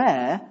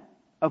 aware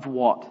of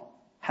what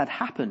had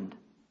happened.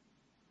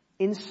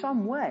 In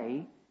some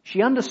way,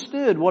 she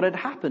understood what had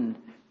happened.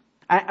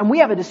 And we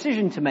have a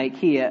decision to make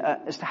here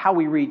as to how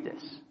we read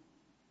this.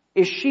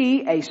 Is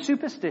she a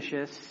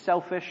superstitious,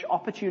 selfish,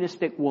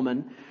 opportunistic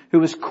woman who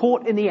was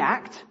caught in the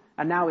act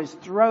and now is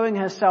throwing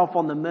herself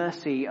on the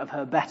mercy of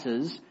her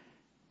betters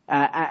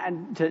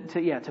and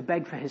to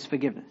beg for his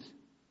forgiveness?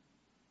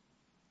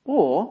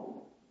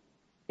 Or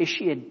is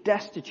she a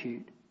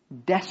destitute,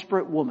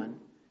 desperate woman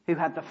who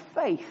had the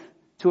faith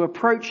to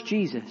approach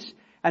Jesus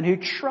and who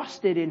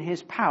trusted in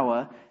his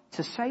power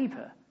to save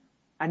her.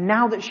 And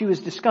now that she was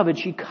discovered,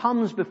 she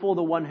comes before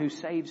the one who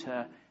saves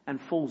her and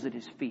falls at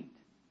his feet.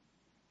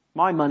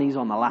 My money's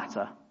on the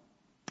latter.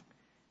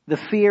 The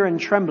fear and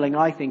trembling,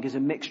 I think, is a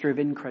mixture of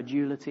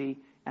incredulity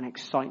and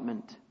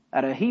excitement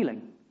at her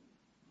healing.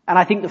 And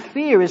I think the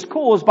fear is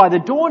caused by the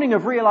dawning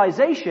of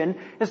realization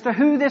as to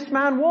who this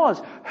man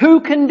was.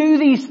 Who can do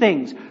these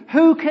things?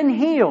 Who can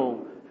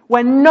heal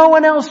when no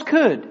one else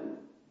could?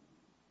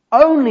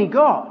 Only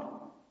God.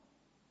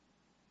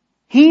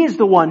 He is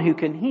the one who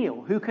can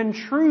heal, who can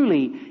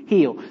truly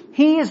heal.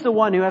 He is the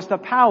one who has the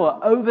power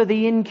over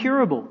the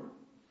incurable.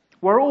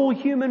 Where all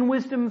human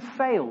wisdom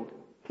failed,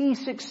 he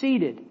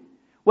succeeded.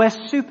 Where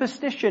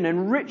superstition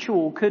and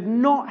ritual could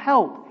not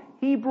help,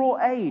 he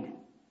brought aid.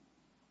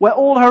 Where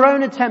all her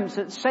own attempts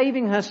at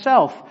saving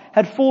herself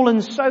had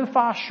fallen so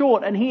far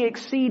short and he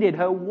exceeded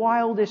her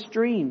wildest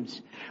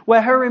dreams.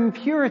 Where her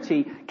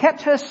impurity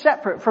kept her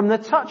separate from the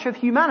touch of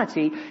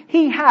humanity,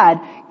 he had,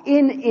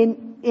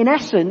 in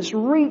essence,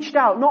 reached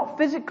out, not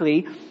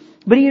physically,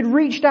 but he had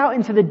reached out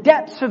into the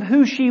depths of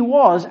who she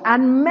was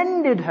and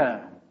mended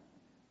her.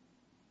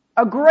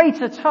 A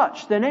greater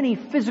touch than any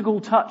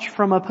physical touch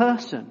from a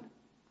person.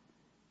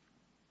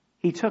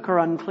 He took her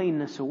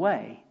uncleanness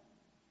away.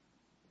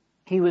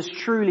 He was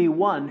truly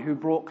one who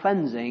brought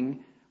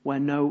cleansing where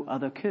no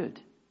other could.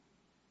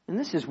 And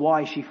this is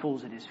why she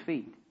falls at his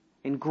feet,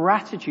 in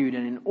gratitude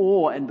and in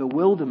awe and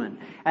bewilderment.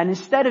 And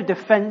instead of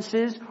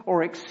defenses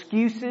or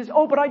excuses,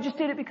 oh, but I just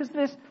did it because of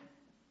this,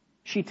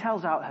 she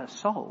tells out her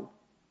soul.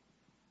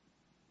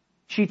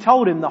 She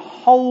told him the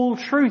whole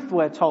truth,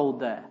 we're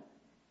told there.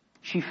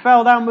 She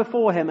fell down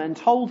before him and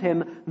told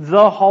him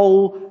the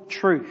whole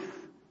truth.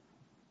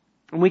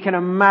 And we can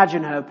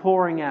imagine her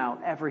pouring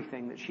out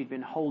everything that she'd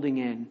been holding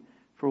in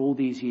for all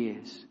these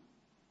years.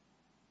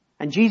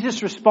 And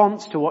Jesus'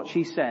 response to what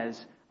she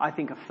says, I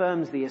think,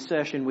 affirms the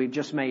assertion we've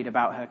just made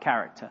about her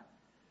character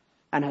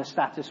and her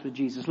status with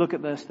Jesus. Look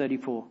at verse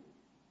 34.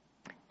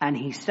 And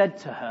he said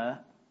to her,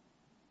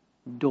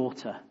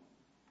 daughter.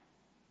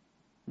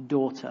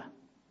 Daughter.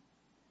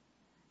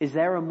 Is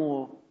there a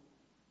more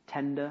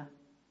tender,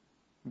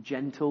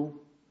 gentle,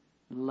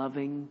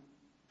 loving,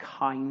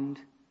 kind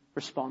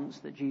response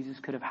that Jesus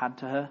could have had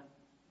to her?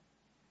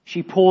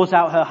 She pours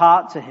out her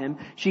heart to him.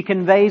 She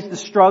conveys the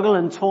struggle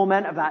and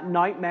torment of that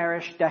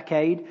nightmarish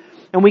decade.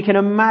 And we can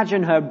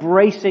imagine her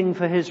bracing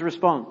for his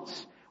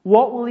response.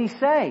 What will he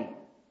say?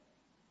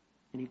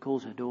 And he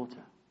calls her daughter.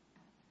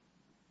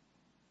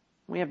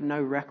 We have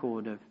no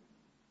record of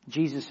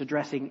Jesus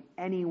addressing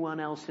anyone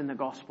else in the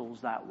Gospels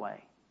that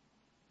way.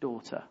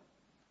 Daughter.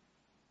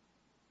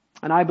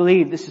 And I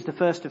believe this is the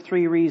first of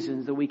three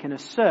reasons that we can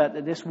assert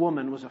that this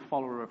woman was a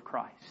follower of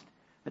Christ,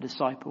 a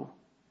disciple.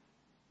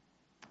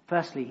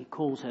 Firstly, he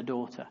calls her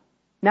daughter.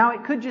 Now,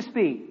 it could just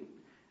be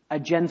a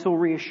gentle,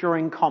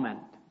 reassuring comment.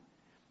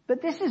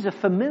 But this is a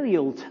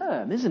familial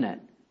term, isn't it?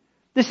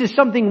 This is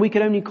something we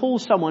can only call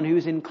someone who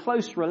is in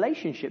close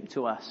relationship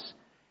to us.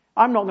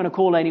 I'm not going to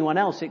call anyone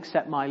else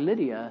except my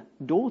Lydia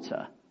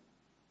daughter.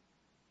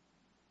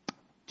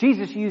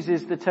 Jesus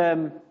uses the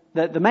term,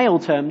 the male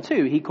term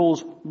too. He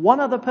calls one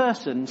other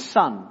person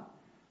son.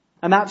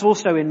 And that's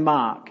also in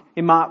Mark.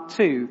 In Mark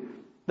 2,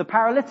 the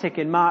paralytic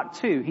in Mark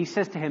 2, he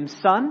says to him,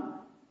 son,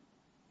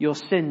 your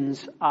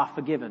sins are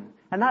forgiven.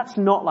 And that's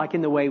not like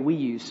in the way we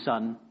use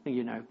son,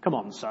 come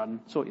on son,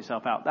 sort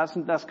yourself out.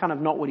 That's kind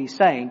of not what he's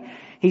saying.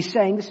 He's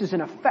saying this is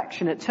an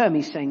affectionate term.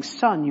 He's saying,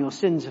 son, your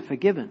sins are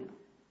forgiven.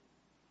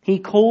 He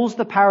calls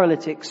the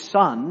paralytic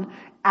son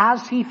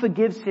as he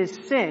forgives his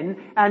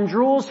sin and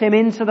draws him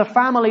into the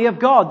family of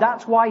God.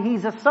 That's why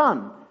he's a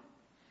son.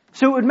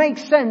 So it would make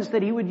sense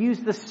that he would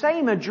use the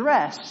same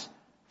address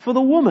for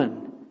the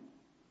woman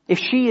if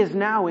she is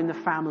now in the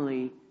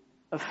family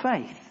of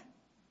faith.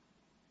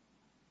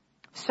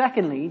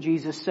 Secondly,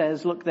 Jesus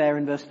says, look there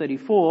in verse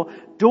 34,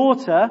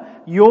 daughter,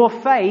 your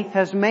faith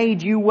has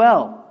made you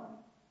well.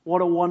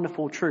 What a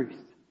wonderful truth.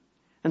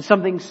 And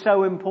something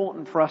so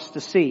important for us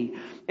to see.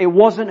 It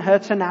wasn't her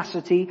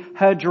tenacity,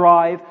 her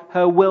drive,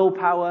 her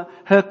willpower,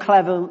 her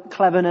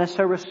cleverness,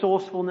 her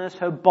resourcefulness,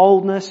 her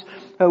boldness,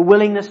 her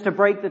willingness to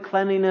break the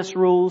cleanliness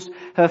rules,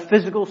 her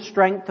physical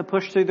strength to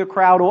push through the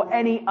crowd, or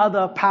any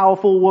other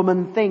powerful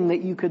woman thing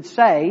that you could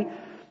say,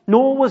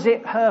 nor was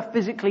it her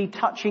physically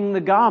touching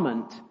the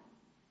garment.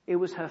 It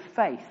was her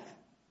faith.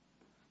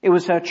 It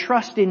was her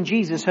trust in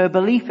Jesus, her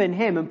belief in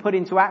him and put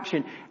into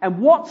action. And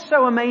what's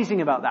so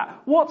amazing about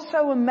that? What's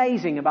so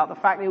amazing about the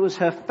fact that it was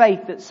her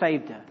faith that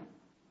saved her?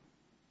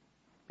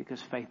 Because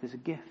faith is a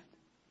gift.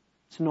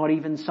 It's not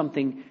even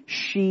something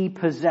she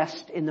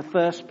possessed in the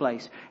first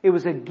place. It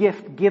was a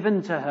gift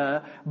given to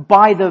her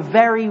by the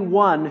very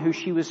one who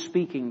she was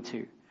speaking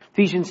to.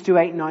 Ephesians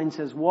 2:8-9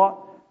 says what?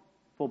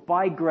 For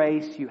by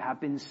grace you have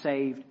been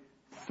saved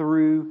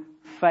through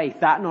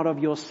faith. That not of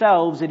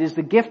yourselves. It is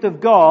the gift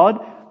of God,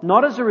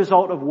 not as a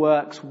result of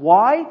works.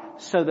 Why?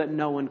 So that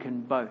no one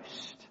can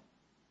boast.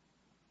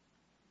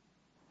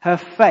 Her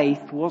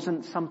faith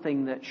wasn't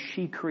something that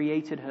she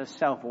created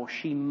herself or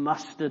she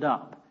mustered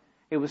up.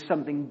 It was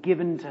something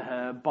given to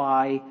her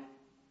by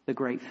the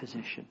great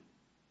physician.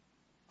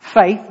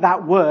 Faith,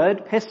 that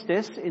word,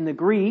 pistis, in the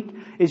Greek,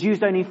 is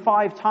used only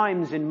 5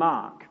 times in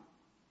Mark.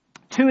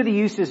 2 of the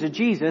uses are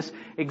Jesus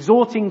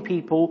exhorting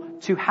people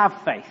to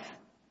have faith.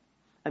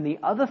 And the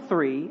other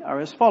 3 are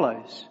as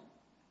follows.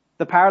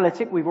 The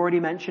paralytic we've already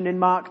mentioned in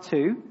Mark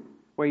 2,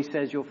 where he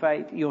says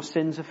your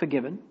sins are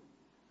forgiven.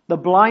 The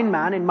blind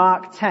man in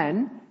Mark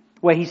 10,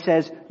 where he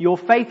says, your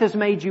faith has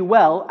made you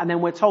well, and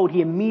then we're told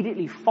he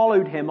immediately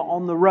followed him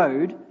on the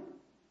road.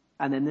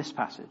 And then this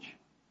passage.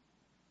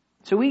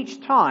 So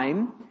each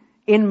time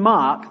in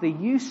Mark, the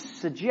use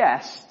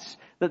suggests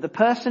that the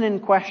person in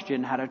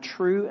question had a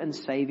true and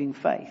saving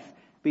faith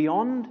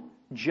beyond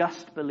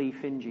just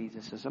belief in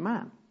Jesus as a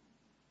man.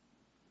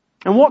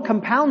 And what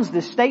compounds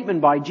this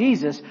statement by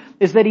Jesus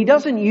is that he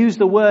doesn't use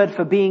the word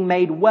for being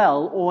made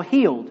well or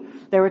healed.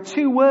 There are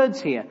 2 words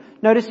here.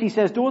 Notice he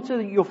says,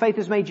 daughter, your faith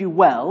has made you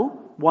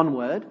well, 1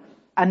 word,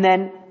 and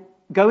then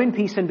go in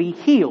peace and be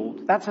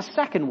healed. That's a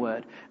 2nd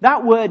word.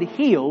 That word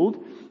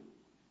healed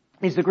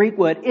is the Greek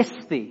word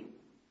isthi.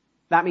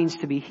 That means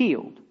to be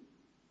healed.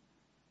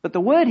 But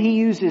the word he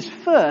uses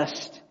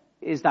first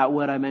is that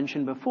word I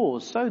mentioned before,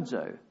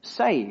 sozo,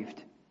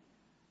 saved.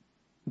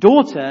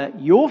 Daughter,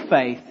 your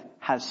faith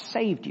has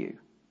saved you.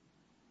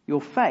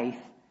 Your faith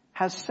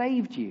has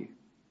saved you.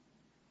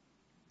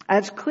 And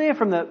it's clear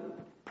from the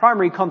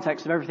primary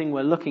context of everything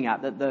we're looking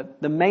at that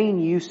the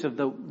main use of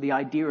the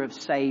idea of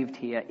saved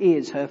here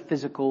is her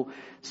physical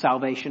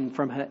salvation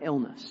from her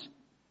illness.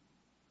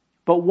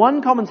 But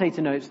one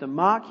commentator notes that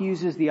Mark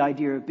uses the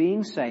idea of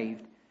being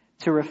saved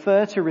to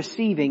refer to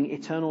receiving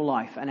eternal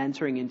life and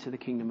entering into the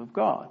kingdom of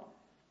God.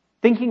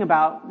 Thinking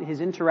about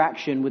his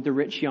interaction with the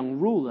rich young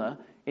ruler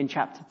in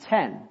chapter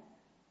 10.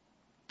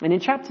 And in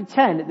chapter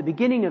 10, at the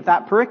beginning of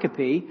that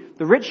pericope,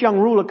 the rich young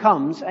ruler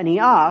comes and he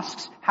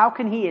asks, how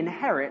can he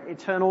inherit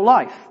eternal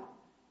life?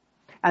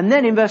 And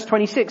then in verse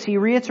 26, he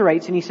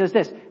reiterates and he says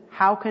this,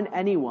 how can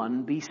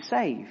anyone be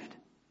saved?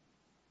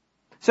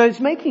 So it's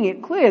making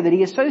it clear that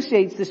he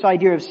associates this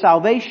idea of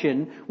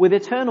salvation with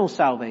eternal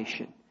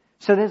salvation.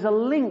 So there's a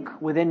link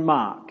within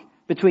Mark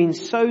between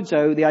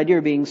sozo, the idea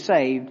of being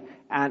saved,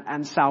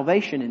 and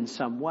salvation in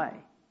some way.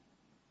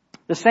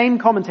 The same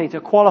commentator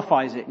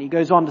qualifies it and he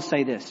goes on to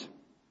say this.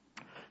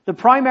 The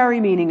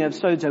primary meaning of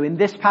sozo in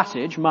this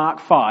passage,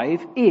 Mark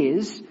 5,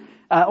 is,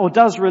 or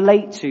does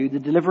relate to the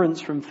deliverance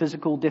from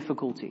physical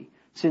difficulty,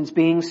 since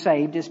being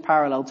saved is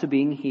parallel to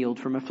being healed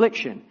from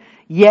affliction.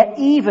 Yet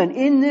even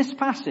in this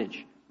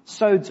passage,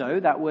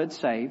 sozo, that word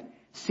saved,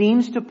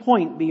 seems to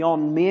point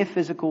beyond mere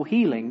physical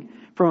healing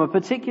from a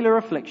particular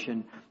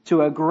affliction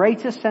to a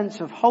greater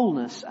sense of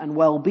wholeness and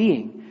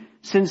well-being,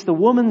 since the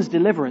woman's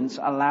deliverance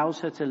allows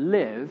her to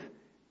live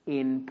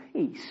in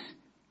peace,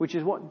 which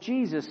is what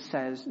Jesus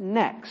says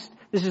next.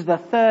 This is the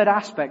 3rd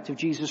aspect of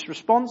Jesus'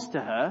 response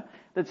to her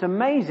that's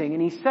amazing,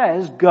 and he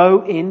says,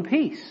 go in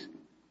peace.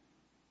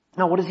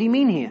 Now what does he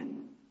mean here?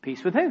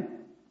 Peace with who?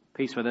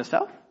 Peace with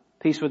herself?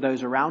 Peace with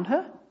those around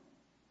her?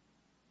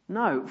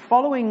 No,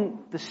 following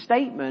the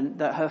statement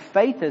that her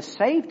faith has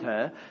saved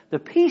her, the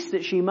peace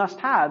that she must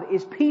have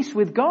is peace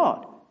with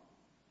God.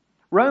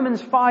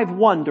 Romans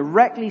 5:1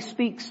 directly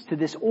speaks to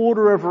this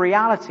order of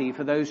reality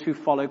for those who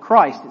follow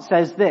Christ. It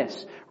says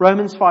this,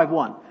 Romans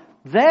 5:1,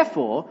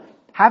 therefore,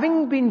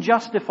 having been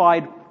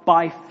justified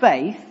by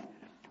faith,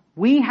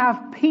 we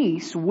have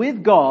peace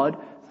with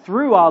God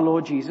through our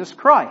Lord Jesus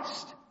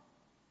Christ.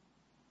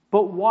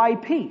 But why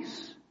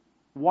peace?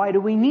 Why do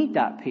we need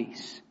that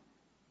peace?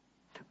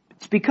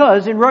 It's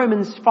because in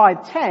Romans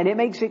 5:10 it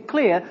makes it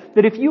clear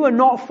that if you are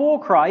not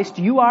for Christ,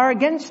 you are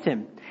against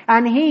him,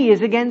 and he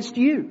is against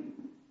you.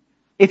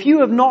 If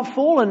you have not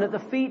fallen at the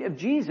feet of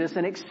Jesus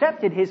and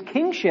accepted his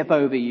kingship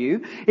over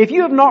you, if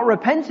you have not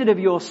repented of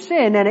your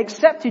sin and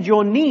accepted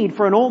your need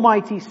for an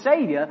almighty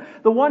Savior,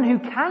 the one who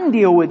can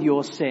deal with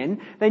your sin,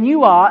 then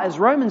you are, as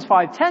Romans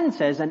 5:10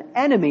 says, an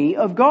enemy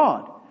of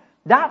God.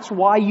 That's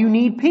why you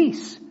need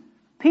peace.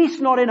 Peace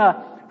not in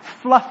a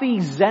fluffy,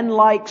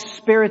 Zen-like,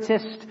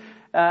 spiritist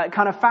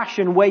kind of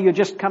fashion where you're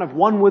just kind of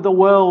one with the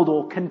world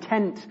or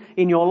content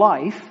in your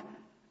life.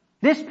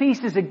 This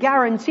peace is a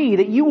guarantee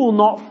that you will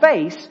not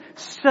face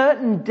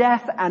certain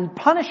death and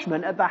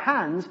punishment at the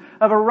hands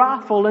of a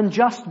wrathful and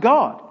just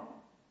God.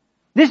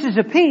 This is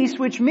a peace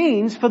which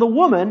means for the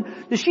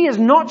woman that she has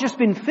not just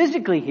been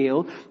physically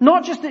healed,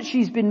 not just that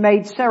she's been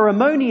made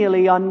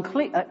ceremonially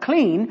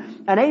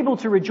clean and able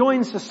to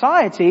rejoin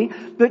society,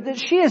 but that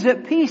she is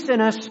at peace in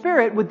her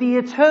spirit with the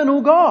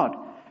eternal God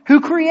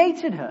who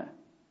created her.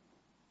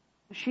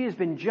 She has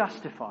been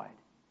justified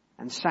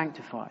and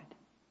sanctified.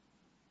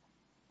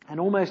 And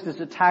almost as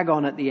a tag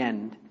on at the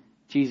end,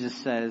 Jesus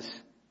says,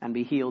 and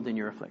be healed in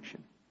your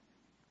affliction.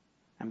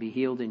 And be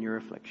healed in your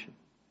affliction.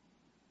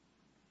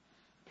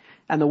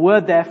 And the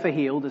word there for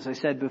healed, as I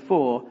said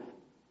before,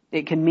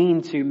 it can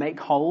mean to make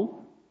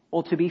whole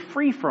or to be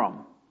free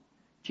from.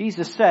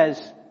 Jesus says,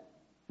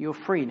 you're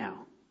free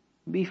now.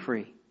 Be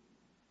free.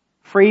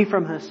 Free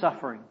from her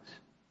sufferings,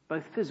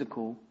 both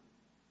physical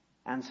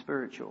and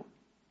spiritual.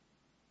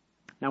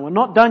 Now, we're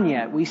not done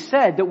yet. We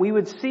said that we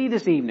would see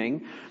this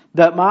evening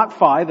that Mark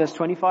 5, verse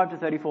 25 to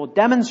 34,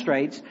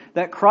 demonstrates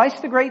that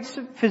Christ the great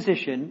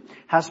physician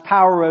has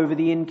power over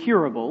the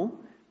incurable,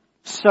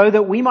 so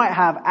that we might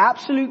have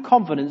absolute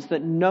confidence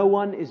that no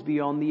one is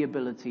beyond the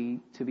ability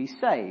to be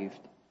saved.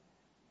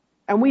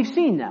 And we've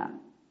seen that.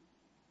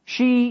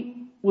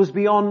 She was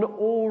beyond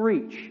all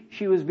reach.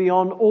 She was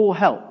beyond all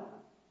help.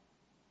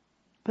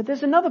 But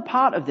there's another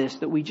part of this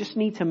that we just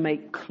need to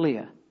make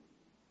clear.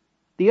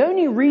 The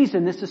only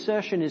reason this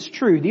assertion is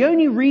true, the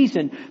only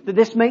reason that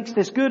this makes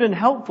this good and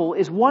helpful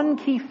is one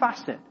key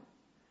facet.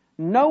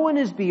 No one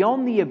is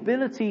beyond the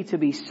ability to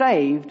be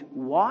saved.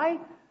 Why?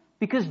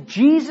 Because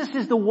Jesus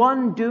is the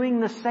one doing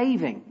the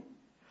saving.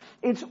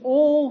 It's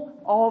all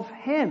of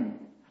Him.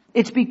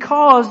 It's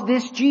because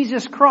this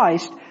Jesus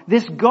Christ,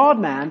 this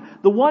God-man,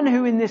 the one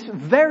who in this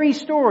very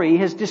story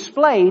has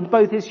displayed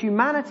both His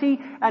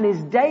humanity and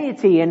His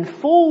deity in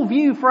full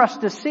view for us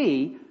to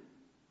see.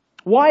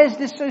 Why is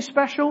this so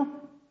special?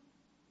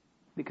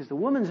 Because the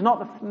woman's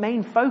not the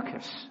main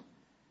focus.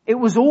 It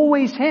was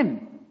always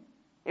Him.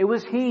 It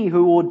was He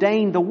who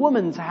ordained the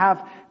woman to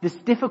have this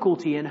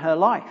difficulty in her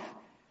life.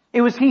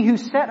 It was He who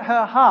set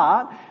her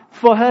heart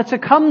for her to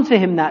come to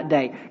Him that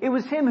day. It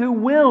was Him who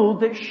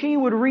willed that she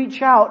would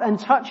reach out and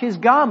touch His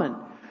garment.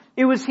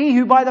 It was He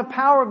who by the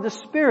power of the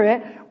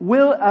Spirit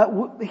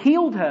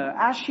healed her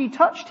as she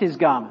touched His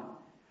garment.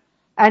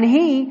 And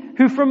He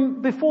who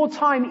from before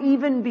time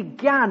even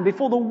began,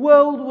 before the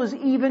world was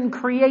even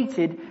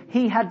created,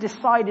 He had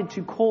decided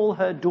to call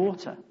her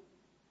daughter.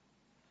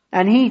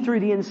 And He,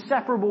 through the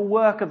inseparable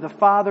work of the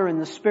Father and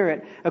the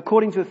Spirit,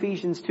 according to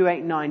Ephesians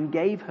 2:8-9,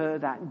 gave her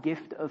that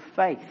gift of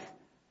faith,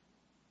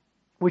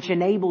 which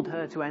enabled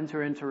her to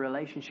enter into a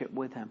relationship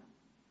with Him.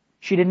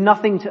 She did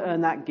nothing to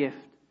earn that gift,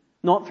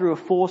 not through a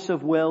force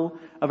of will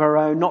of her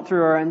own, not through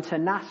her own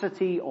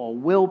tenacity or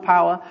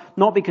willpower,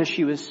 not because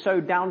she was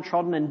so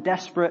downtrodden and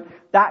desperate.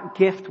 That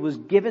gift was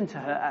given to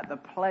her at the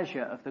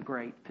pleasure of the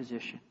great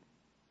physician.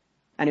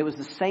 And it was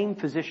the same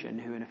physician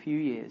who in a few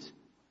years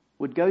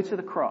would go to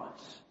the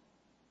cross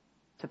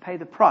to pay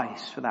the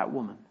price for that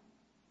woman.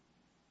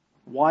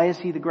 Why is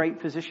He the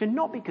great physician?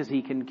 Not because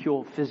He can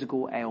cure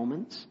physical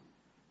ailments,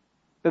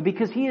 but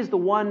because He is the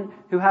one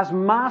who has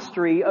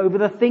mastery over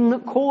the thing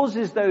that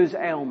causes those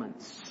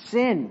ailments.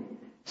 Sin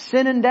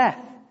and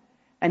death.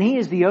 And He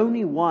is the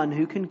only one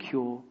who can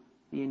cure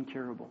the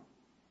incurable.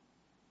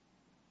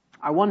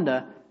 I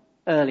wonder,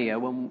 earlier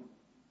when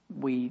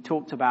we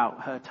talked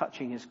about her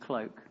touching His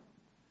cloak,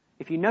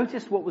 if you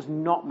noticed what was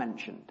not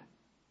mentioned.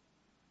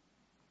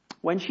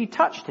 When she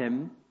touched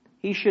Him,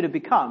 He should have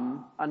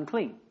become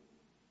unclean.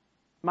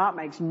 Mark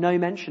makes no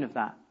mention of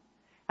that.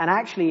 And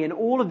actually, in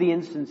all of the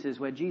instances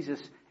where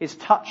Jesus is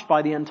touched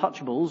by the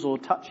untouchables or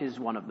touches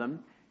one of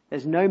them,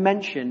 there's no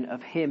mention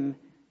of Him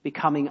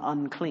becoming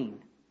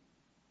unclean.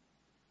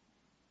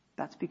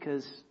 That's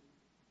because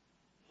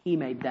He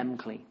made them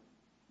clean.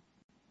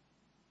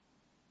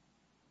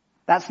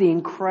 That's the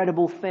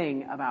incredible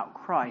thing about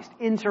Christ.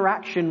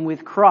 Interaction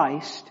with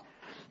Christ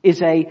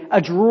is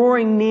a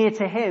drawing near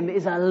to Him,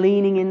 is a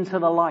leaning into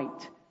the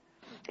light.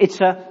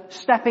 It's a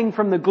stepping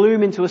from the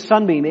gloom into a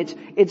sunbeam.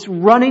 It's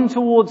running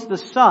towards the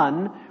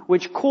sun,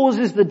 which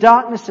causes the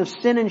darkness of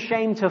sin and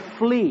shame to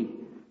flee.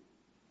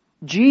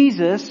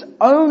 Jesus,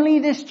 only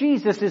this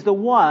Jesus is the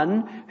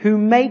one who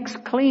makes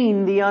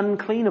clean the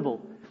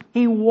uncleanable.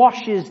 He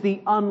washes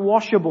the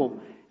unwashable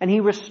and He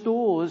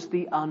restores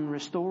the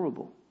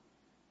unrestorable.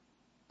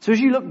 So as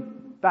you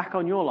look back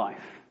on your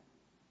life,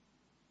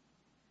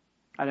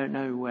 I don't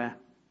know where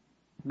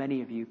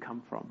many of you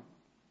come from,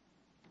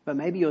 but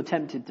maybe you're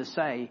tempted to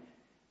say,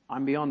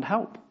 I'm beyond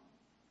help.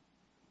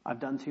 I've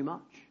done too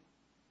much.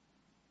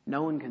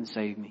 No one can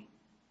save me.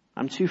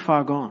 I'm too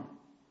far gone.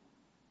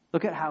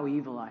 Look at how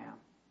evil I am.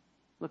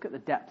 Look at the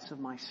depths of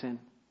my sin.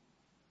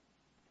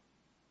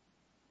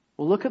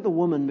 Well, look at the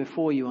woman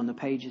before you on the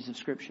pages of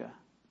Scripture.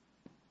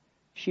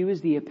 She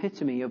was the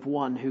epitome of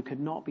one who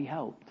could not be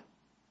helped.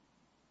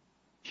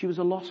 She was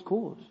a lost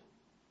cause.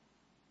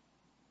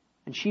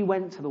 And she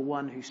went to the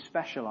one who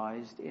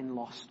specialized in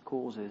lost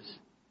causes.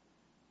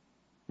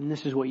 And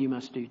this is what you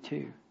must do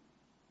too.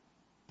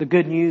 The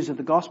good news of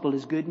the gospel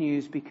is good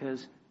news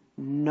because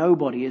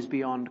nobody is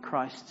beyond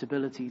Christ's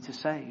ability to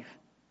save.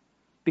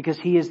 Because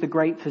He is the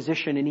great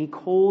physician and He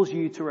calls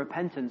you to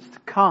repentance, to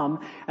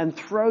come and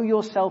throw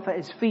yourself at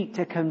His feet,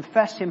 to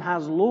confess Him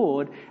as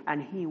Lord,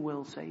 and He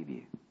will save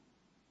you.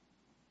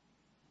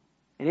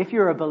 And if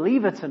you're a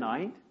believer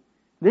tonight,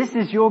 this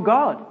is your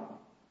God.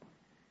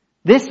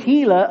 This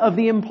healer of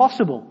the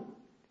impossible.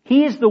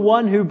 He is the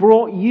one who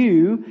brought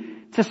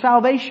you to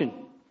salvation.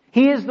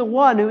 He is the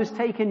one who has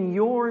taken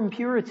your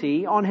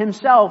impurity on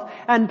Himself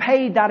and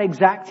paid that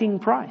exacting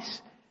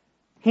price.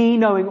 He,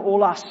 knowing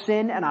all our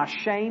sin and our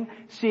shame,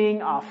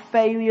 seeing our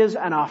failures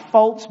and our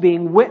faults,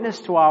 being witness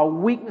to our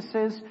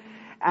weaknesses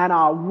and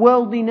our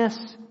worldliness,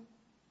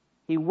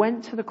 He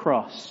went to the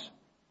cross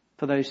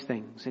for those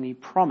things and He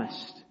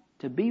promised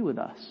to be with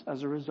us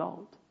as a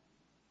result.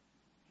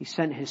 He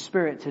sent His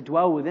Spirit to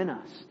dwell within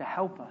us, to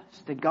help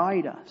us, to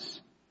guide us.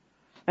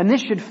 And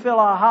this should fill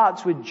our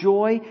hearts with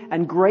joy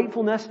and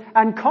gratefulness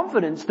and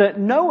confidence that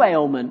no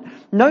ailment,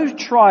 no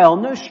trial,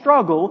 no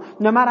struggle,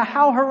 no matter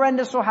how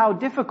horrendous or how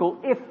difficult,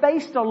 if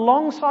faced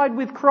alongside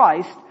with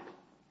Christ,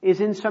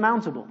 is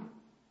insurmountable.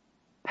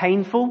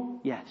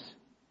 Painful? Yes.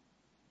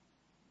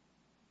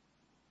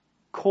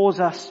 Cause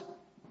us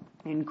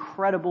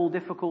incredible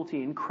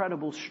difficulty,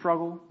 incredible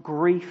struggle,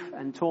 grief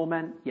and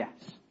torment? Yes.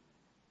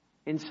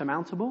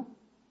 Insurmountable?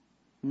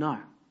 No.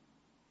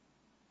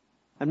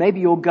 And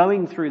maybe you're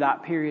going through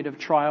that period of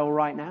trial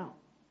right now.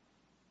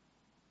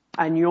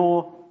 And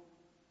your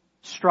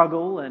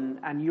struggle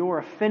and your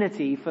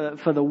affinity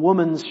for the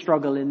woman's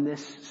struggle in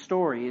this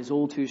story is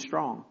all too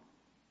strong.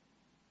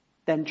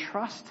 Then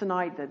trust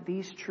tonight that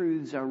these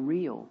truths are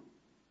real.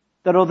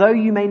 That although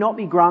you may not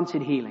be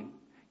granted healing,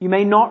 you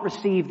may not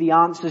receive the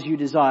answers you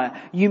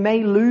desire, you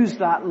may lose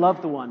that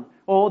loved one,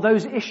 or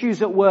those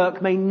issues at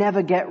work may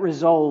never get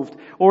resolved,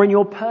 or in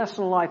your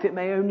personal life it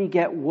may only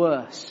get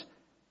worse.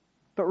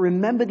 But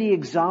remember the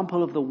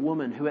example of the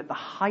woman who at the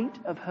height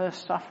of her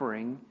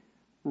suffering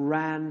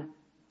ran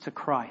to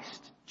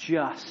Christ.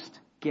 Just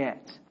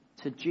get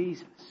to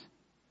Jesus.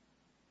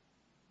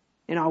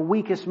 In our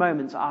weakest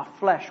moments, our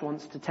flesh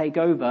wants to take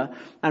over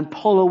and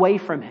pull away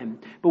from him.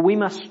 But we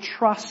must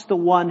trust the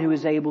one who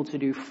is able to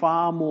do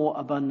far more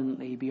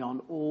abundantly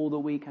beyond all that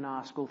we can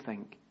ask or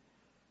think,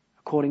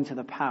 according to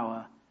the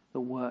power that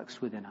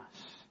works within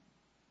us.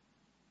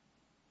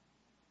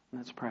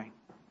 Let's pray.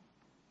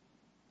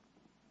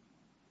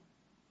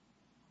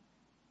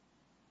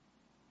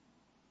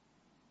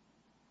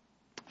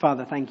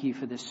 Father, thank you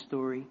for this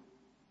story.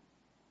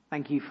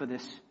 Thank you for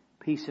this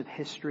piece of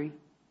history,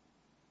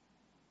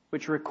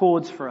 which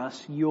records for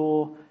us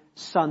your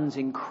Son's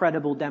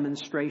incredible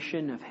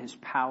demonstration of his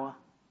power,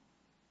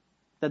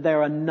 that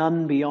there are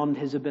none beyond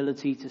his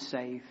ability to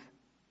save.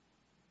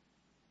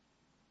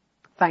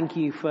 Thank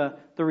you for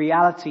the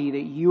reality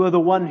that you are the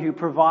one who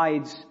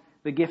provides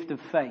the gift of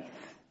faith,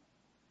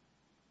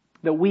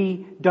 that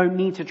we don't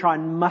need to try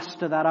and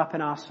muster that up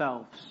in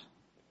ourselves.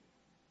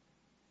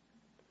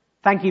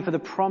 Thank you for the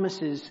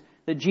promises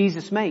that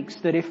Jesus makes,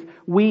 that if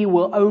we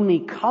will only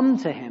come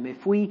to him,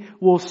 if we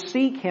will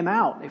seek him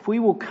out, if we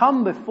will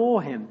come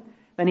before him,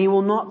 then he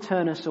will not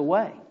turn us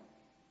away.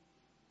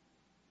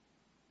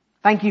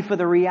 Thank you for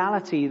the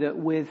reality that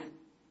with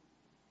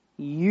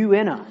you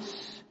in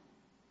us,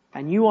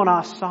 and you on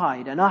our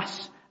side, and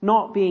us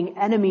not being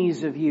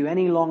enemies of you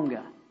any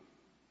longer,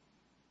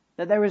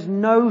 that there is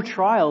no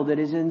trial that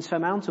is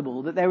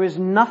insurmountable, that there is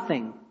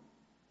nothing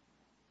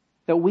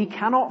that we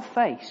cannot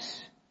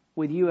face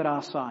with you at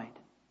our side.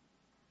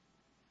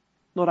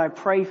 Lord, I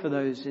pray for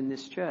those in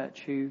this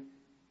church who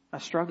are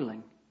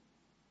struggling.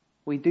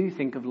 We do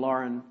think of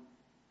Lauren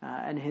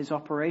and his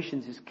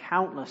operations his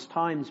countless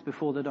times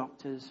before the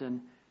doctors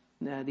and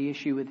the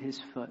issue with his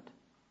foot.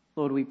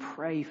 Lord, we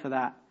pray for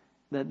that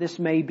this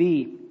may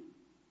be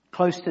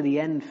close to the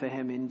end for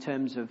him in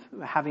terms of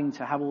having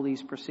to have all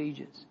these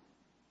procedures.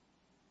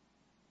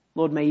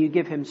 Lord, may you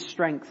give him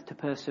strength to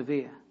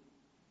persevere.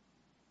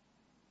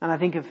 And I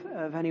think of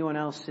anyone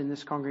else in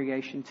this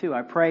congregation too.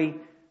 I pray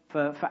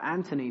for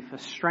Anthony, for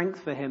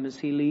strength for him as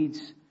he leads.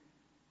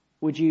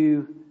 Would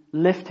you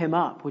lift him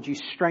up? Would you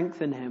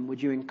strengthen him?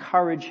 Would you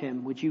encourage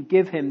him? Would you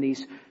give him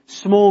these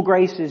small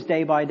graces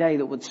day by day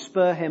that would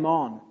spur him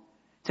on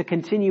to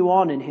continue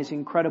on in his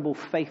incredible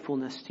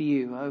faithfulness to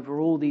you over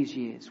all these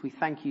years? We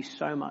thank you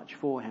so much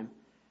for him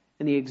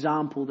and the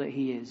example that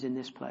he is in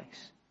this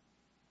place.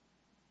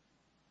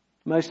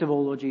 Most of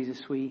all, Lord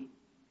Jesus, we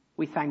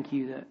thank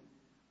you that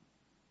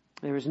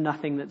there is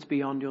nothing that's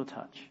beyond your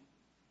touch.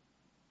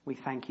 We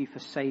thank you for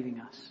saving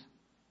us,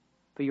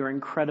 for your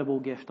incredible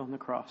gift on the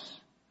cross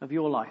of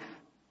your life.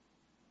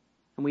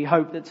 And we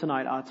hope that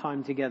tonight our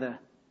time together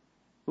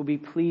will be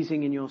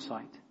pleasing in your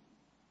sight.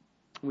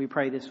 And we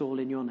pray this all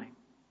in your name.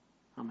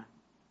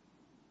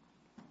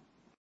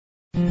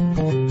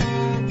 Amen.